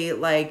hopefully,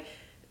 like,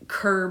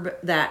 curb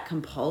that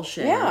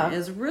compulsion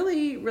is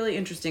really, really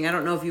interesting. I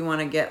don't know if you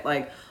want to get,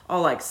 like,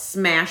 all, like,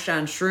 smashed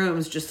on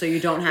shrooms just so you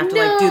don't have to,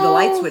 like, do the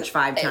light switch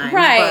 5 times.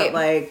 Right. But,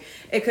 like,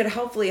 it could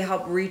hopefully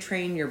help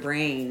retrain your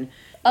brain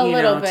a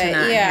little bit, to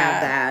not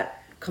have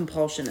that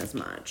compulsion as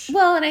much.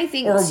 Well, and I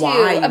think or too,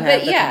 why you have the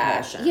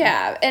compulsion.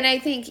 Yeah, and I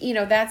think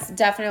that's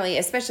definitely,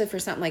 especially for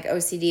something like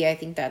OCD, I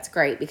think that's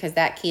great because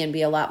that can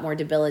be a lot more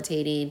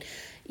debilitating.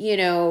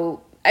 But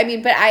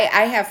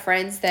I have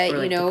friends that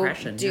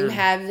do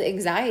have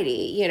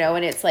anxiety,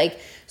 and it's like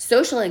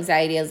social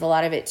anxiety is a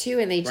lot of it too,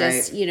 and they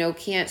just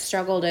can't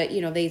struggle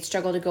to they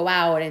struggle to go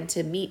out and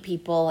to meet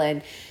people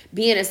and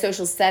be in a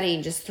social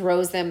setting just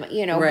throws them,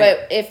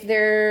 but if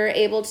they're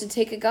able to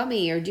take a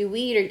gummy or do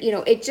weed or,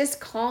 it just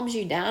calms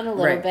you down a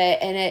little bit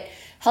and it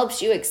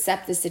helps you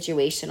accept the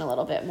situation a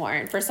little bit more.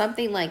 And for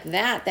something like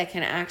that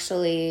can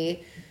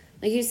actually,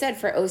 like you said,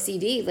 for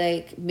OCD,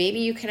 like maybe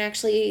you can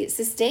actually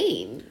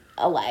sustain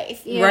a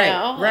life, you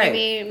know? Right. I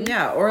mean,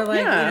 or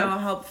like,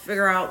 help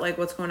figure out like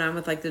what's going on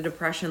with like the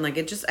depression. Like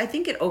I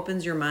think it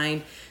opens your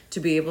mind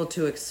to be able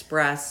to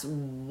express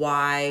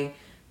why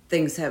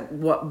things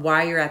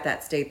why you're at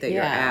that state that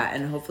you're at,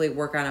 and hopefully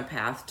work on a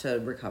path to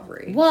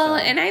recovery. Well,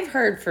 and I've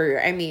heard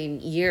for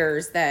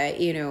years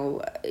that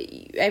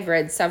I've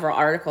read several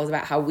articles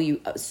about how we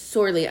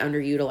sorely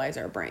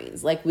underutilize our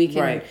brains. Like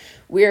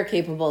we are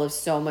capable of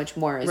so much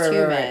more as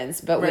humans,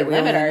 but we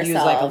limit ourselves. Use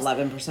like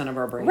 11% of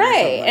our brain,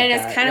 and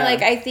it's kind of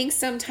like I think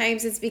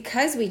sometimes it's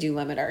because we do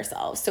limit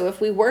ourselves. So if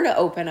we were to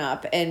open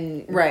up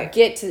and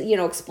get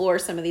to explore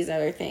some of these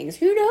other things,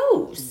 who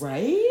knows?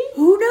 Right?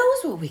 Who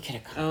knows what we could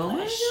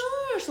accomplish?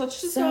 Oh my gosh,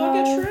 let's just all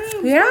get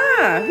shrooms.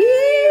 Yeah.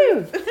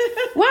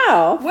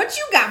 Wow. What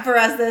you got for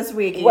us this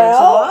week,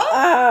 Angela?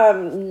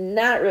 Well,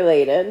 not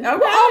related. Okay. Well,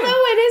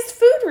 although it is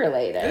food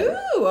related.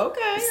 Ooh,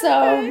 okay.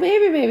 So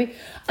maybe.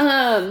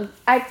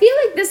 I feel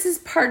like this is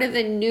part of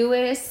the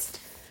newest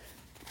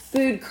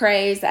food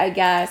craze, I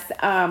guess.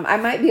 I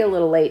might be a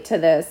little late to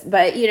this,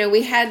 but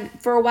we had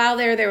for a while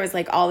there was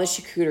like all the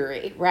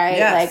charcuterie, right?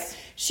 Yes. Like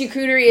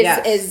Charcuterie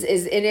Yes.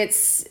 is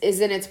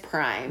in its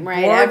prime,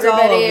 right? Boards all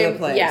over the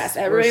place. Yes,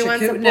 We're everybody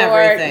wants a board. charcuting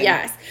everything.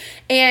 Yes,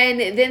 and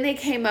then they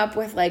came up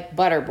with like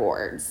butter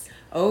boards.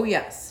 Oh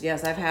yes,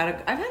 I've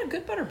had a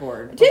good butter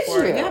board. Did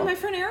before. you? Yeah, my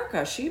friend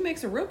Erica, she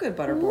makes a real good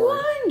butter board.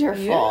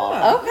 Wonderful.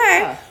 Yeah, Okay.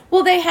 yeah.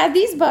 Well, they had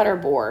these butter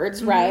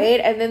boards, right?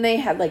 And then they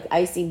had like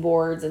icing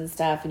boards and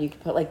stuff, and you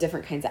could put like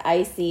different kinds of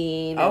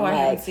icing. Oh, and, I like,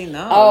 haven't seen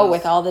those. Oh,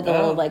 with all the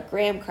little Oh. like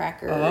graham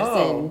crackers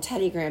Oh. and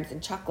Teddy Grahams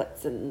and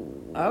chocolates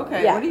and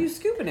Okay, yeah. what are you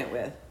scooping it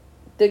with?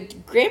 The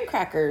graham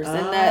crackers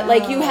and the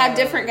like you have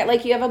different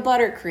like you have a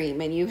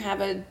buttercream and you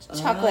have a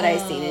chocolate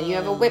icing and you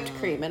have a whipped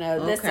cream and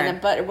a this Okay. and a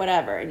butter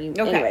whatever and you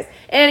Okay.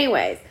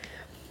 anyways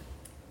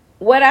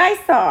what I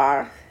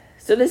saw,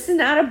 so this is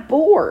not a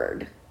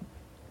board,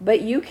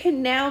 but you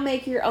can now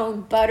make your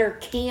own butter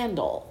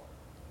candle.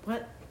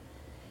 What?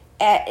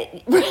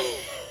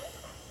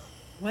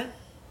 What?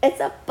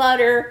 It's a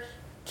butter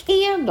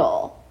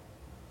candle.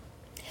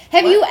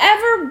 Have you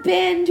ever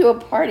been to a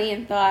party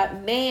and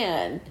thought,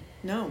 man,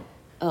 No.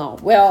 oh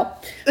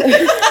well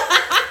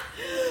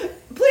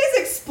Please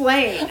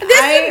explain. This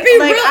would be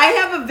real- I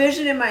have a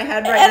vision in my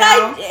head right and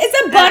now.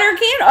 it's a butter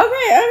candle.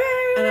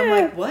 Okay. And I'm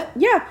like, what?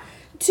 Yeah.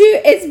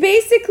 It's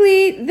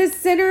basically the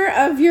center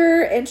of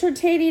your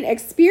entertaining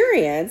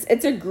experience.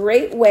 It's a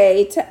great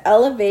way to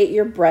elevate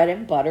your bread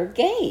and butter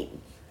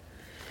game.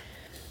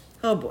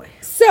 Oh boy.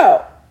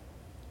 So,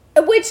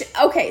 so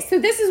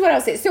this is what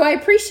I'll say. So I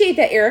appreciate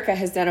that Erica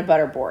has done a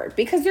butter board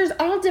because there's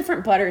all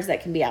different butters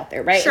that can be out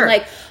there, right? Sure. And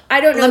like,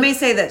 I don't know. Let me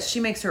say that she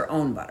makes her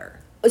own butter.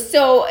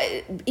 So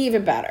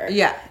even better.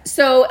 Yeah.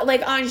 So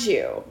like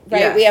Anjou,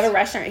 right? Yes. We have a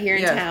restaurant here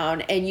in Yes. town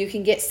and you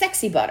can get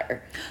sexy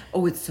butter.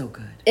 Oh, it's so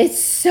good.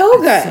 It's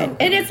so good. so good.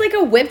 And it's like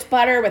a whipped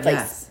butter with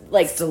Yes.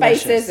 like It's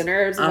spices delicious. and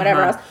herbs and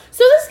whatever else. Uh-huh.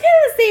 So this is kind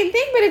of the same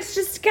thing, but it's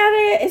just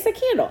it's a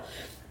candle.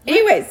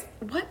 Anyways,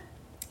 What?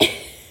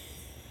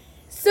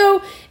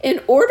 so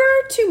in order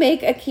to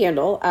make a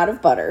candle out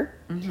of butter,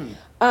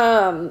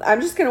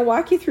 I'm just going to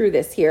walk you through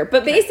this here.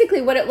 But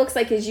basically what it looks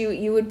like is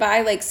you would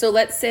buy like, so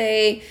let's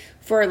say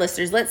for our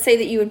listeners, let's say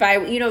that you would buy,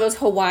 those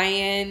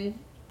Hawaiian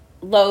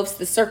loaves,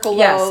 the circle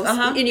loaves,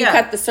 and you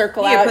cut the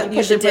circle out and you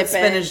put the dip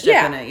spinach in.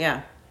 dip in it,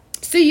 yeah.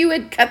 So you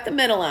would cut the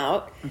middle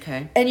out.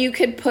 Okay. And you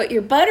could put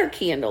your butter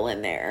candle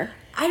in there.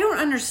 I don't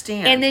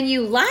understand. And then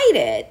you light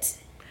it.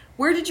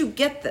 Where did you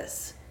get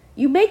this?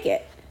 You make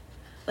it.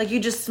 Like you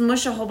just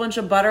smush a whole bunch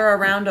of butter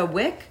around a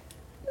wick?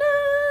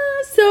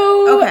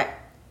 So Okay.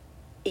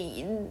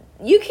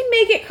 you can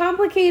make it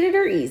complicated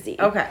or easy.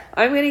 Okay.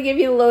 I'm going to give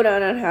you a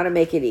lowdown on how to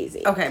make it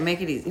easy. Okay,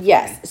 make it easy.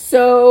 Yes.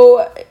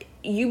 So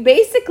you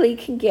basically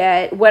can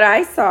get, what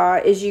I saw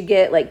is you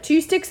get like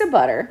 2 sticks of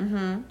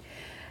butter,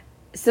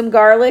 some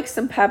garlic,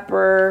 some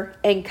pepper,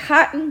 and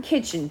cotton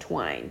kitchen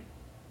twine.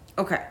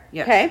 Okay,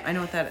 yes. Okay. I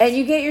know what that is. And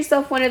you get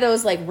yourself one of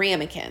those like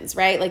ramekins,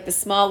 right? Like the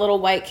small little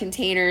white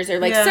containers or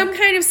like Yeah. some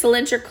kind of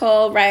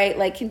cylindrical, right?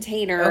 Like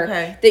container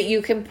Okay. that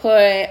you can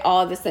put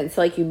all this in. So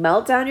like you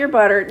melt down your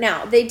butter.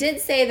 Now they did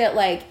say that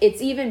like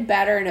it's even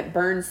better and it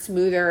burns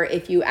smoother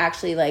if you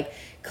actually like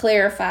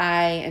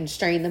clarify and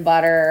strain the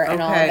butter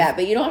and all of Okay. that,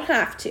 but you don't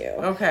have to.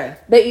 Okay.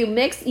 But you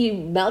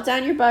melt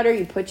down your butter,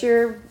 you put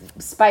your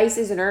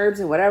spices and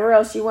herbs and whatever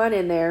else you want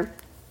in there.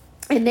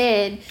 And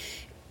then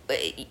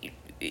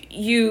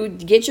you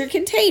get your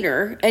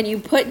container and you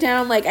put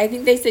down, like, I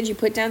think they said you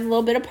put down a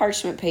little bit of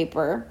parchment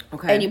paper.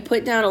 Okay. And you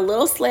put down a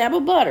little slab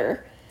of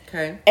butter.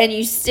 Okay. And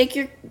you stick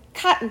your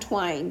cotton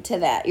twine to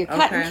that, your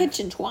cotton Okay.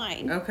 kitchen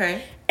twine.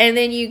 Okay. And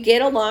then you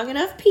get a long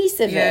enough piece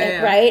of it,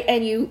 Yeah. right?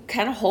 And you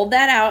kind of hold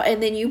that out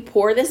and then you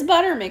pour this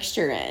butter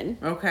mixture in.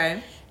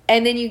 Okay.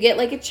 And then you get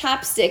like a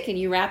chopstick and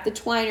you wrap the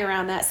twine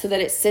around that so that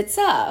it sits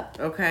up.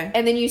 Okay.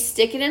 And then you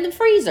stick it in the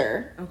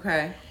freezer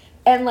Okay.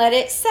 and let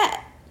it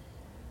set.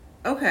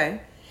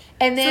 Okay.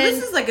 And So then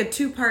this is like a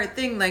 2-part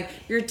thing. Like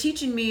you're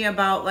teaching me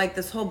about like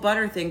this whole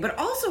butter thing, but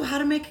also how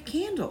to make a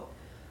candle.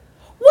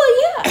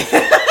 well,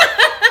 yeah.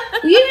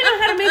 You didn't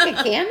know how to make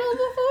a candle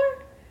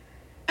before?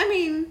 I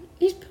mean,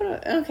 You just put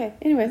okay.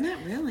 Anyways. not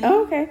really.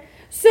 Oh, okay.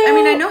 So I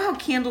mean, I know how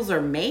candles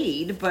are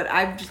made, but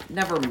I've just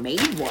never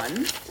made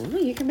one.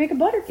 Well, you can make a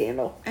butter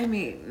candle. I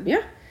mean,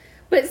 Yeah.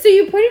 But so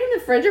you put it in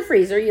the fridge or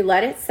freezer, you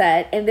let it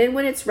set, and then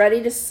when it's ready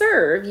to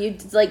serve, you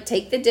like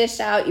take the dish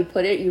out,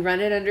 you run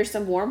it under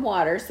some warm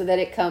water so that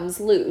it comes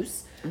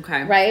loose,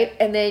 okay. right?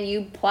 And then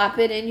you plop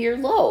it in your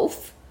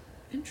loaf.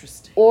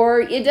 Interesting.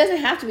 Or it doesn't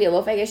have to be a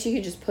loaf. I guess you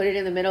could just put it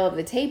in the middle of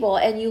the table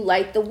and you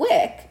light the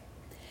wick.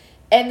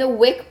 And the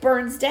wick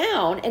burns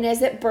down, and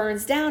as it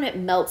burns down, it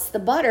melts the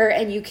butter,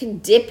 and you can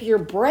dip your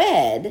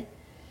bread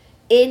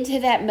into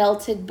that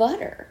melted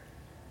butter.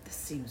 This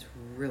seems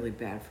really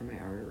bad for my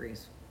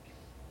arteries.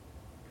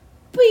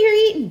 But you're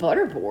eating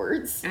butter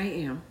boards. I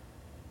am.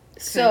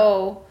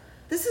 So,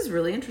 This is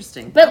really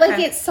interesting. but like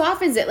Okay. it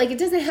softens it. Like it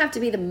doesn't have to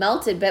be the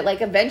melted, but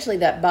like eventually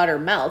that butter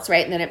melts,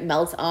 right? And then it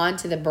melts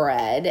onto the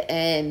bread,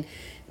 and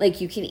like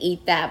you can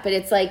eat that. But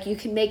it's like you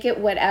can make it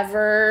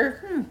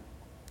whatever,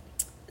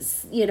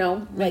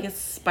 Make it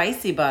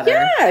spicy butter.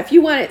 Yeah, if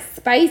you want it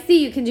spicy,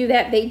 you can do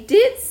that. They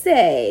did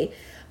say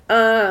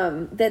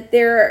that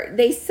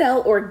they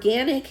sell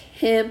organic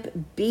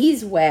hemp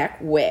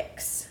beeswax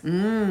wicks,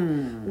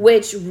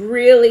 which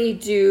really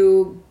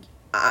do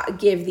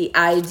give the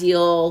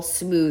ideal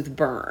smooth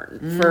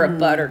burn for a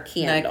butter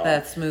candle. Like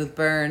that smooth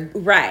burn.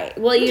 Right.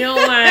 Well, you don't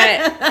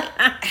want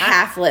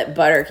half-lit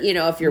butter,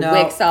 if your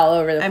wick's all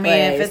over the place. I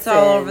mean, if it's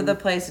all over the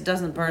place, it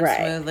doesn't burn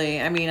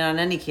smoothly. I mean, on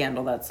any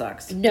candle, that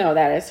sucks. No,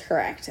 that is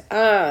correct.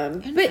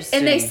 And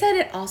they said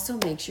it also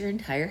makes your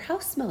entire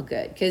house smell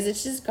good because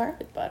it's just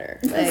garlic butter.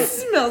 It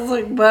smells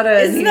like butter.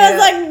 It smells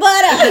like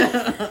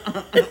butter.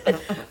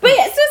 But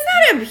yeah, so it's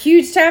not a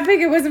huge topic.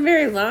 It wasn't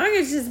very long.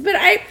 It's just,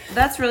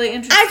 that's really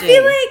interesting. I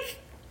feel like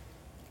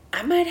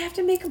I might have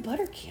to make a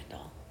butter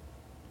candle.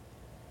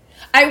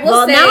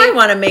 Now I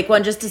want to make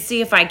one just to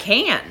see if I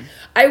can.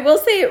 I will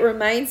say it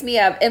reminds me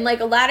of, and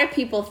like a lot of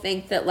people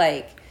think that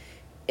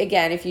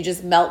again, if you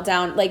just melt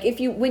down,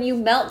 when you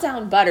melt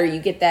down butter, you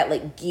get that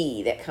like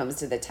ghee that comes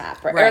to the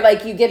top, right? Or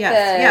like you get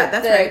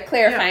the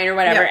clarifying or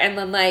whatever, and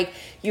then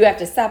you have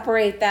to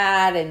separate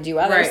that and do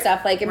other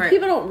stuff. And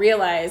people don't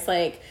realize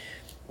so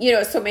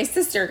my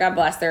sister, God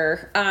bless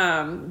her,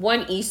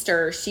 one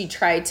Easter she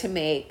tried to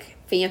make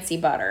fancy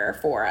butter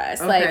for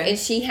us, and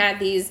she had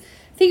these.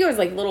 I think it was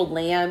like little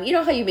lamb. You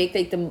know how you make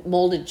like the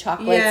molded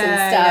chocolates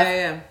and stuff.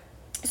 Yeah.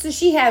 So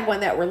she had one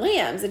that were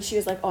lambs, and she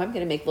was like, "Oh, I'm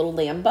going to make little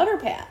lamb butter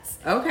pats."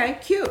 Okay,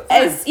 cute.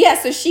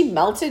 So she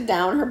melted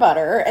down her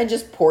butter and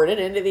just poured it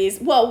into these.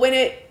 Well,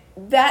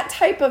 that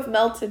type of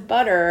melted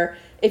butter,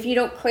 if you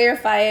don't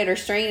clarify it or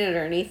strain it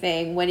or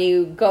anything, when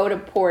you go to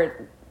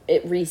pour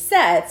it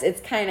resets. It's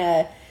kind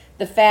of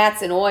the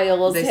fats and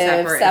oils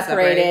have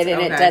separated,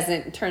 and it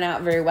doesn't turn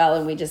out very well.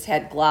 And we just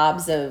had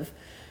globs of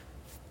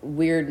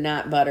weird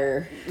not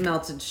butter,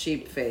 melted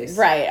sheep face,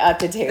 right at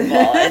the table.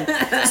 And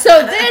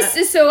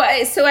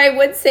so I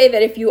would say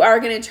that if you are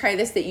going to try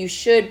this, that you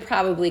should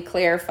probably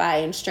clarify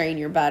and strain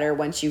your butter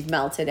once you've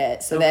melted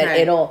it, so that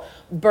it'll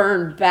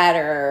burn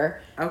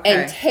better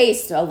and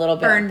taste a little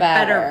bit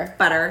better.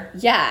 Butter.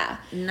 Yeah.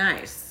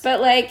 Nice.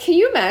 But can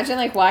you imagine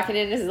walking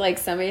into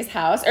somebody's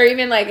house, or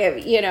even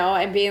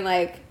and being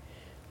like,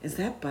 is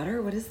that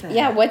butter? What is that?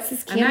 Yeah, what's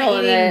this candle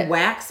I'm not eating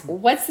wax?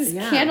 What's this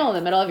candle in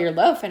the middle of your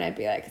loaf? And I'd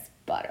be like, it's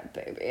butter,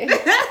 baby.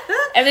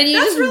 And then you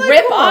just really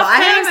rip cool. off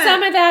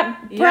some of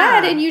that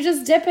bread and you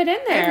just dip it in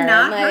there. I've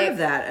not heard of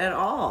that at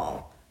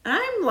all.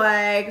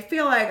 I'm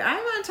feel like I'm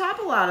on top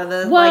of a lot of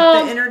the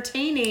the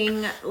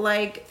entertaining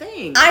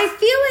things. I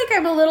feel like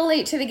I'm a little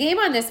late to the game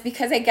on this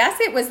because I guess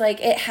it was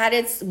it had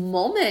its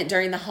moment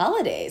during the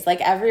holidays.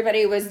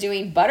 Everybody was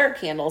doing butter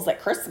candles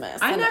at Christmas.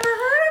 I never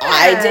heard of it.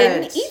 I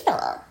didn't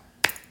either.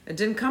 It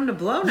didn't come to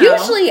blow now.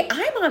 Usually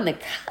I'm on the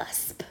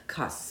cusp.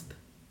 Cusp.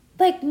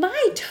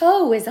 My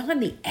toe is on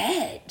the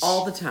edge.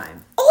 All the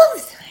time. All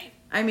the time.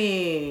 I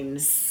mean,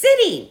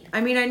 sitting. I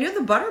knew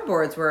the butter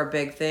boards were a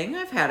big thing.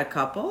 I've had a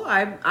couple.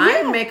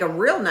 I make a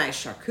real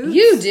nice charcuterie.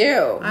 You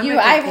do.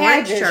 I've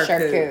had your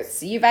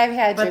charcuterie. I've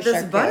had your charcuterie. But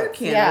this butter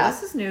candle,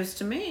 this is news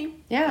to me.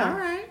 Yeah. All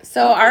right.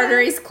 So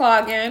arteries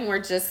clogging.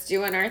 We're just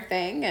doing our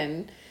thing,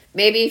 and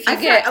maybe if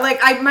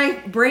you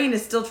my brain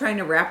is still trying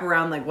to wrap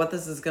around what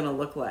this is going to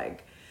look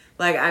like.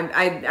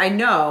 I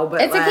know,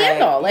 but it's a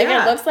candle.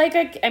 It looks like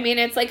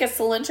it's like a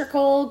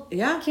cylindrical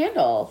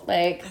candle.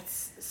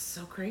 That's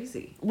so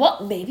crazy.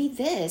 Well, maybe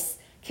this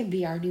can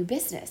be our new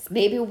business.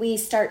 Maybe we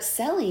start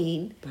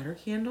selling butter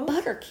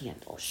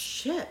candles.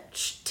 Shit.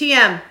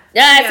 TM.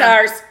 Yeah, it's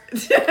ours.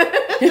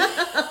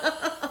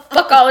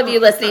 Fuck all of you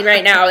listening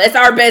right now. It's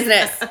our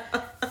business.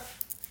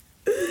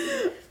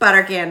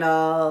 Butter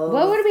candles.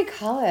 What would we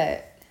call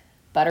it?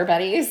 Butter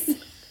buddies.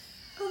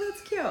 Oh,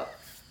 that's cute.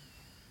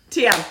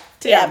 TM.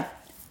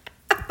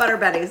 Butter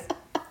buddies.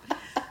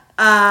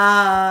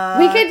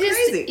 We could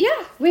just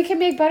we can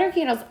make butter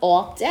candles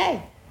all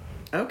day.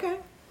 Okay.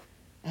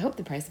 I hope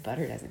the price of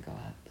butter doesn't go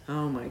up.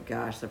 Oh my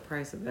gosh, the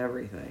price of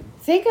everything.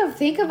 Think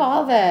of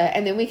all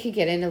and then we could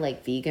get into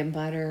vegan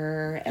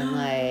butter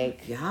and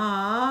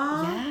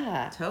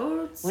yeah.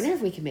 Totes. Wonder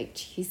if we can make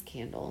cheese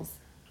candles.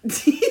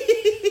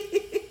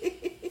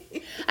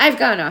 I've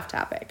gone off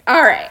topic.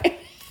 All right.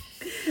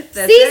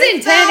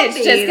 Season 10 is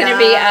just going to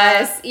be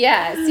us.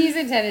 Yeah,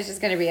 season 10 is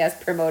just going to be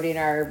us promoting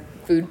our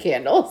food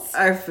candles.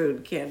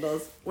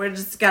 We're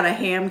just got a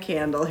ham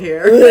candle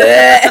here. I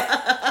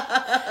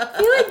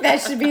feel like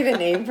that should be the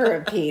name for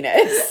a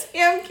penis.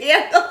 Ham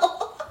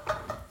candle.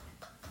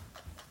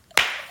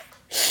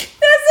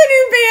 That's a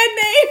new band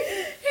name.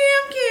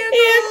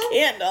 Ham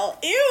candle.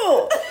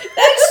 Ew.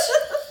 That's...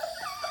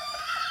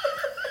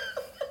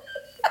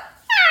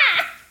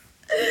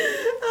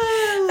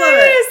 I'm going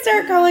to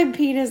start calling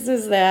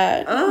penises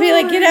that. Be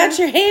like, get out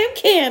your ham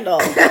candle.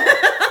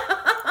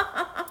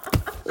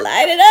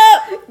 Light it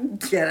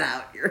up. Get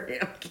out your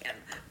ham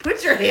candle.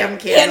 Put your ham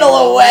candle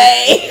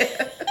away.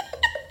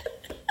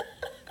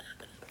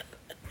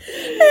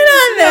 And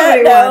on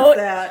that note,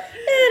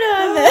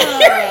 I'm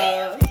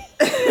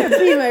going to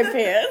pee my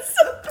pants.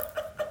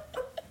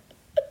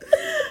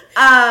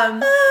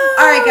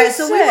 All right, guys.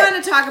 So we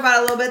want to talk about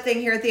a little bit thing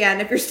here at the end.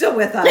 If you're still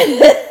with us,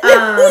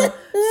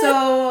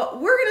 So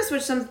we're gonna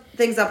switch some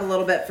things up a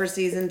little bit for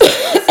season 2.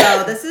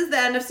 So this is the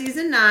end of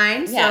season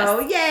 9. So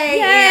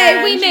Yes.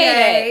 yay! We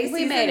made it. We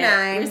Season made it.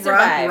 9. We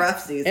survived.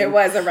 Rough season. It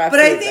was a rough but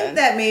season.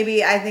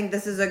 I think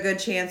this is a good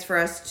chance for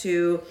us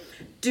to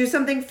do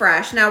something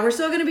fresh. Now we're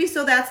still gonna be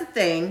So That's a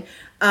Thing.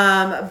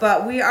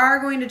 But we are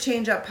going to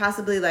change up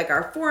possibly like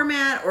our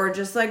format, or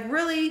just like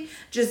really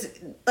just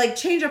like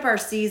change up our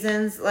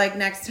seasons like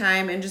next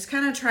time, and just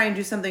kind of try and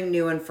do something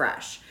new and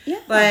fresh. Yeah.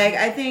 Like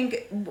I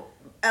think,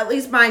 at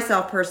least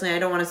myself personally, I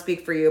don't want to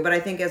speak for you, but I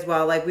think as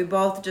well, like we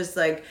both just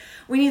like,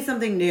 we need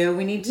something new.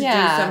 We need to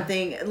do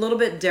something a little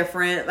bit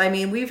different. I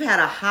mean, we've had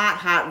a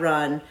hot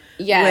run.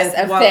 Yes,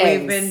 with of what things.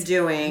 we've been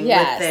doing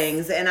Yes. with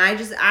things, and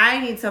I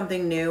need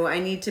something new. I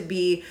need to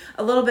be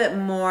a little bit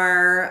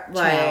more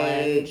like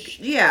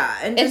Challenged.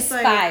 and just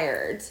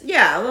Inspired.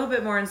 a little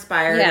bit more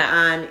inspired Yeah.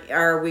 on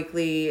our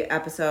weekly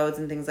episodes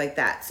and things like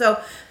that. So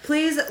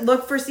please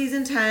look for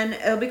season 10.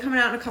 It'll be coming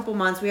out in a couple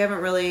months. We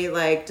haven't really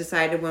like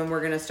decided when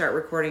we're gonna start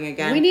recording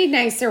again. We need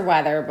nicer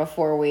weather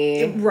before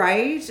we We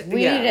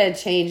need a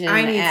change in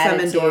I need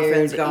attitude. some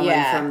endorphins going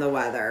Yeah. from the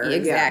weather.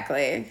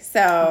 Exactly.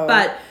 So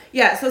But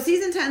yeah, so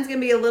season 10 is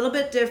going to be a little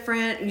bit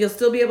different. You'll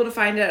still be able to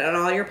find it on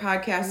all your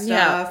podcast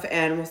stuff,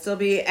 and we'll still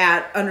be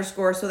at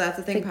 _. So That's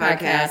a Thing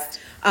podcast.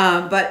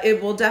 But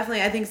it will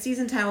definitely, I think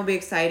season 10 will be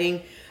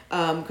exciting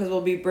because we'll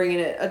be bringing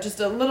it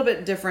just a little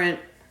bit different,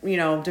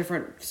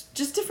 different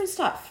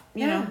stuff.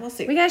 You know, we'll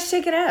see. We gotta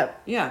shake it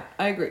up. Yeah,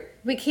 I agree.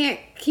 We can't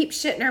keep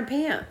shit in our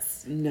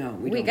pants. No,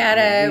 we We don't.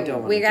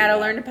 gotta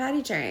learn to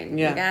potty train.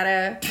 Yeah. We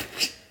gotta.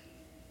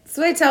 That's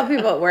what I tell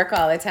people at work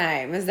all the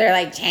time. Is they're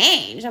like,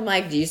 change. I'm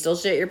like, do you still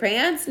shit your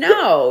pants?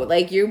 No,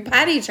 like you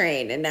potty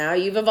trained and now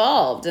you've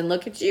evolved, and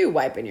look at you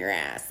wiping your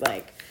ass.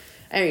 Like,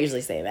 I don't usually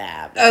say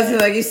that. I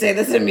was like, you say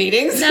this in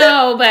meetings?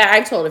 No, but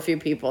I've told a few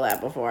people that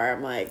before.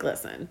 I'm like,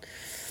 listen.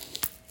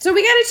 So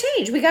we gotta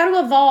change. We gotta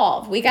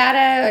evolve. We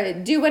gotta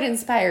do what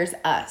inspires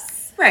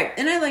us. Right,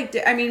 and I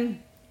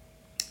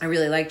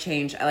really like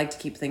change. I like to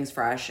keep things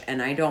fresh,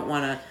 and I don't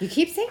want to You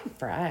keep saying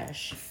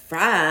fresh.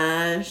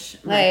 fresh,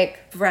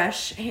 Like-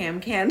 fresh ham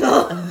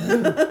candle.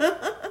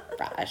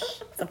 Fresh.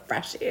 It's a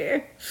fresh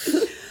air.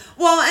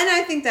 Well, and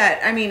I think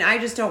that I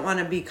just don't want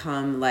to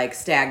become like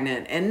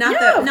stagnant, and not No,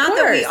 that of we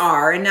course.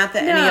 are, and not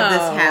that any of this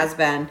No. has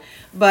been,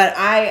 but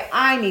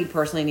I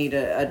personally need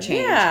a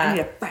change. Yeah. I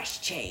need a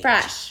fresh change.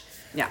 Fresh.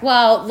 Yeah.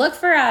 Well, look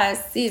for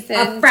us season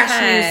A fresh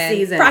new 10.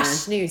 season.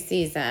 Fresh new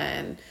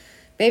season.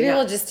 Maybe Yeah.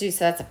 we'll just do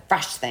So That's a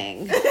Fresh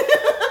Thing.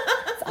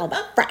 It's all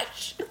about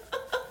fresh.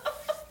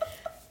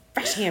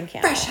 Fresh ham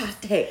candle. Fresh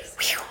hot takes.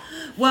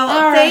 Well,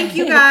 All thank right.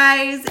 you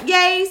guys.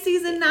 Yay,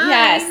 season 9.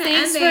 Yes,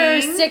 thanks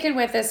ending. for sticking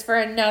with us for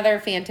another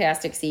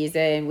fantastic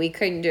season. We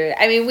couldn't do it.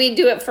 I mean, we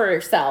do it for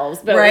ourselves,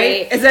 but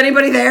Right? Is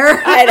anybody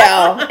there? I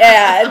know.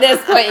 Yeah, at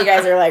this point, you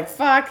guys are like,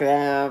 fuck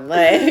them.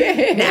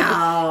 Like,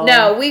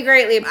 No. we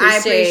greatly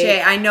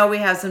appreciate. I know we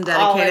have some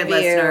all dedicated of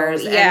you.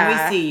 listeners, Yeah.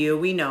 and we see you.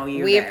 We know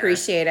you. We there.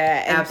 appreciate it.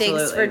 And thanks for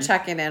Absolutely.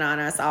 checking in on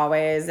us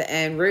always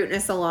and rooting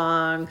us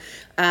along.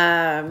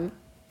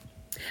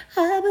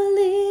 I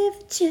believe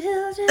the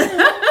children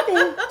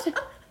of it.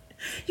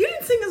 You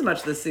didn't sing as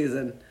much this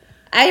season.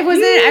 I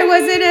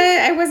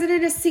wasn't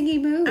in a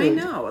singing mood. I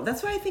know.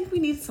 That's why I think we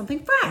need something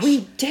fresh.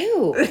 We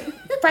do.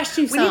 Fresh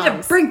new We songs.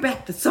 need to bring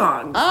back the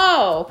songs.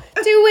 Oh,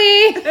 do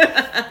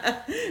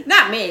we?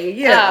 Not me.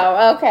 You.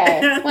 Oh,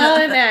 okay.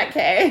 Well, in that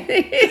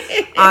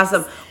case.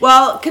 Awesome.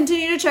 Well,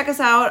 continue to check us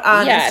out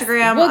on Yes.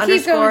 Instagram We'll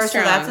keep going _. So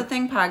strong. That's a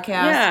Thing podcast.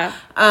 Yeah.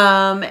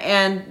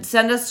 And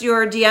send us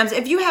your DMs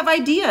if you have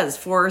ideas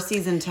for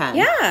season 10.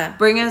 Yeah.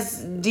 Bring us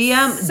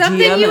DM. Something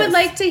DM you would us.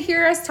 like to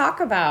hear us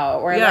talk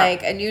about, or Yeah.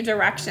 like a new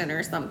direction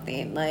or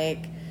something.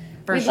 Like,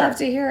 For we'd sure. love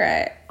to hear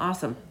it.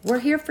 Awesome. We're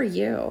here for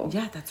you.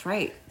 Yeah, that's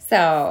right. So,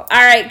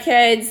 all right,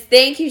 kids,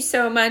 thank you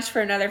so much for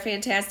another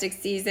fantastic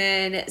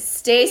season.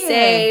 Stay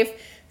safe,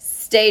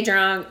 stay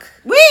drunk,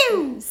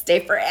 Woo! stay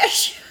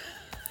fresh.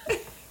 Bye.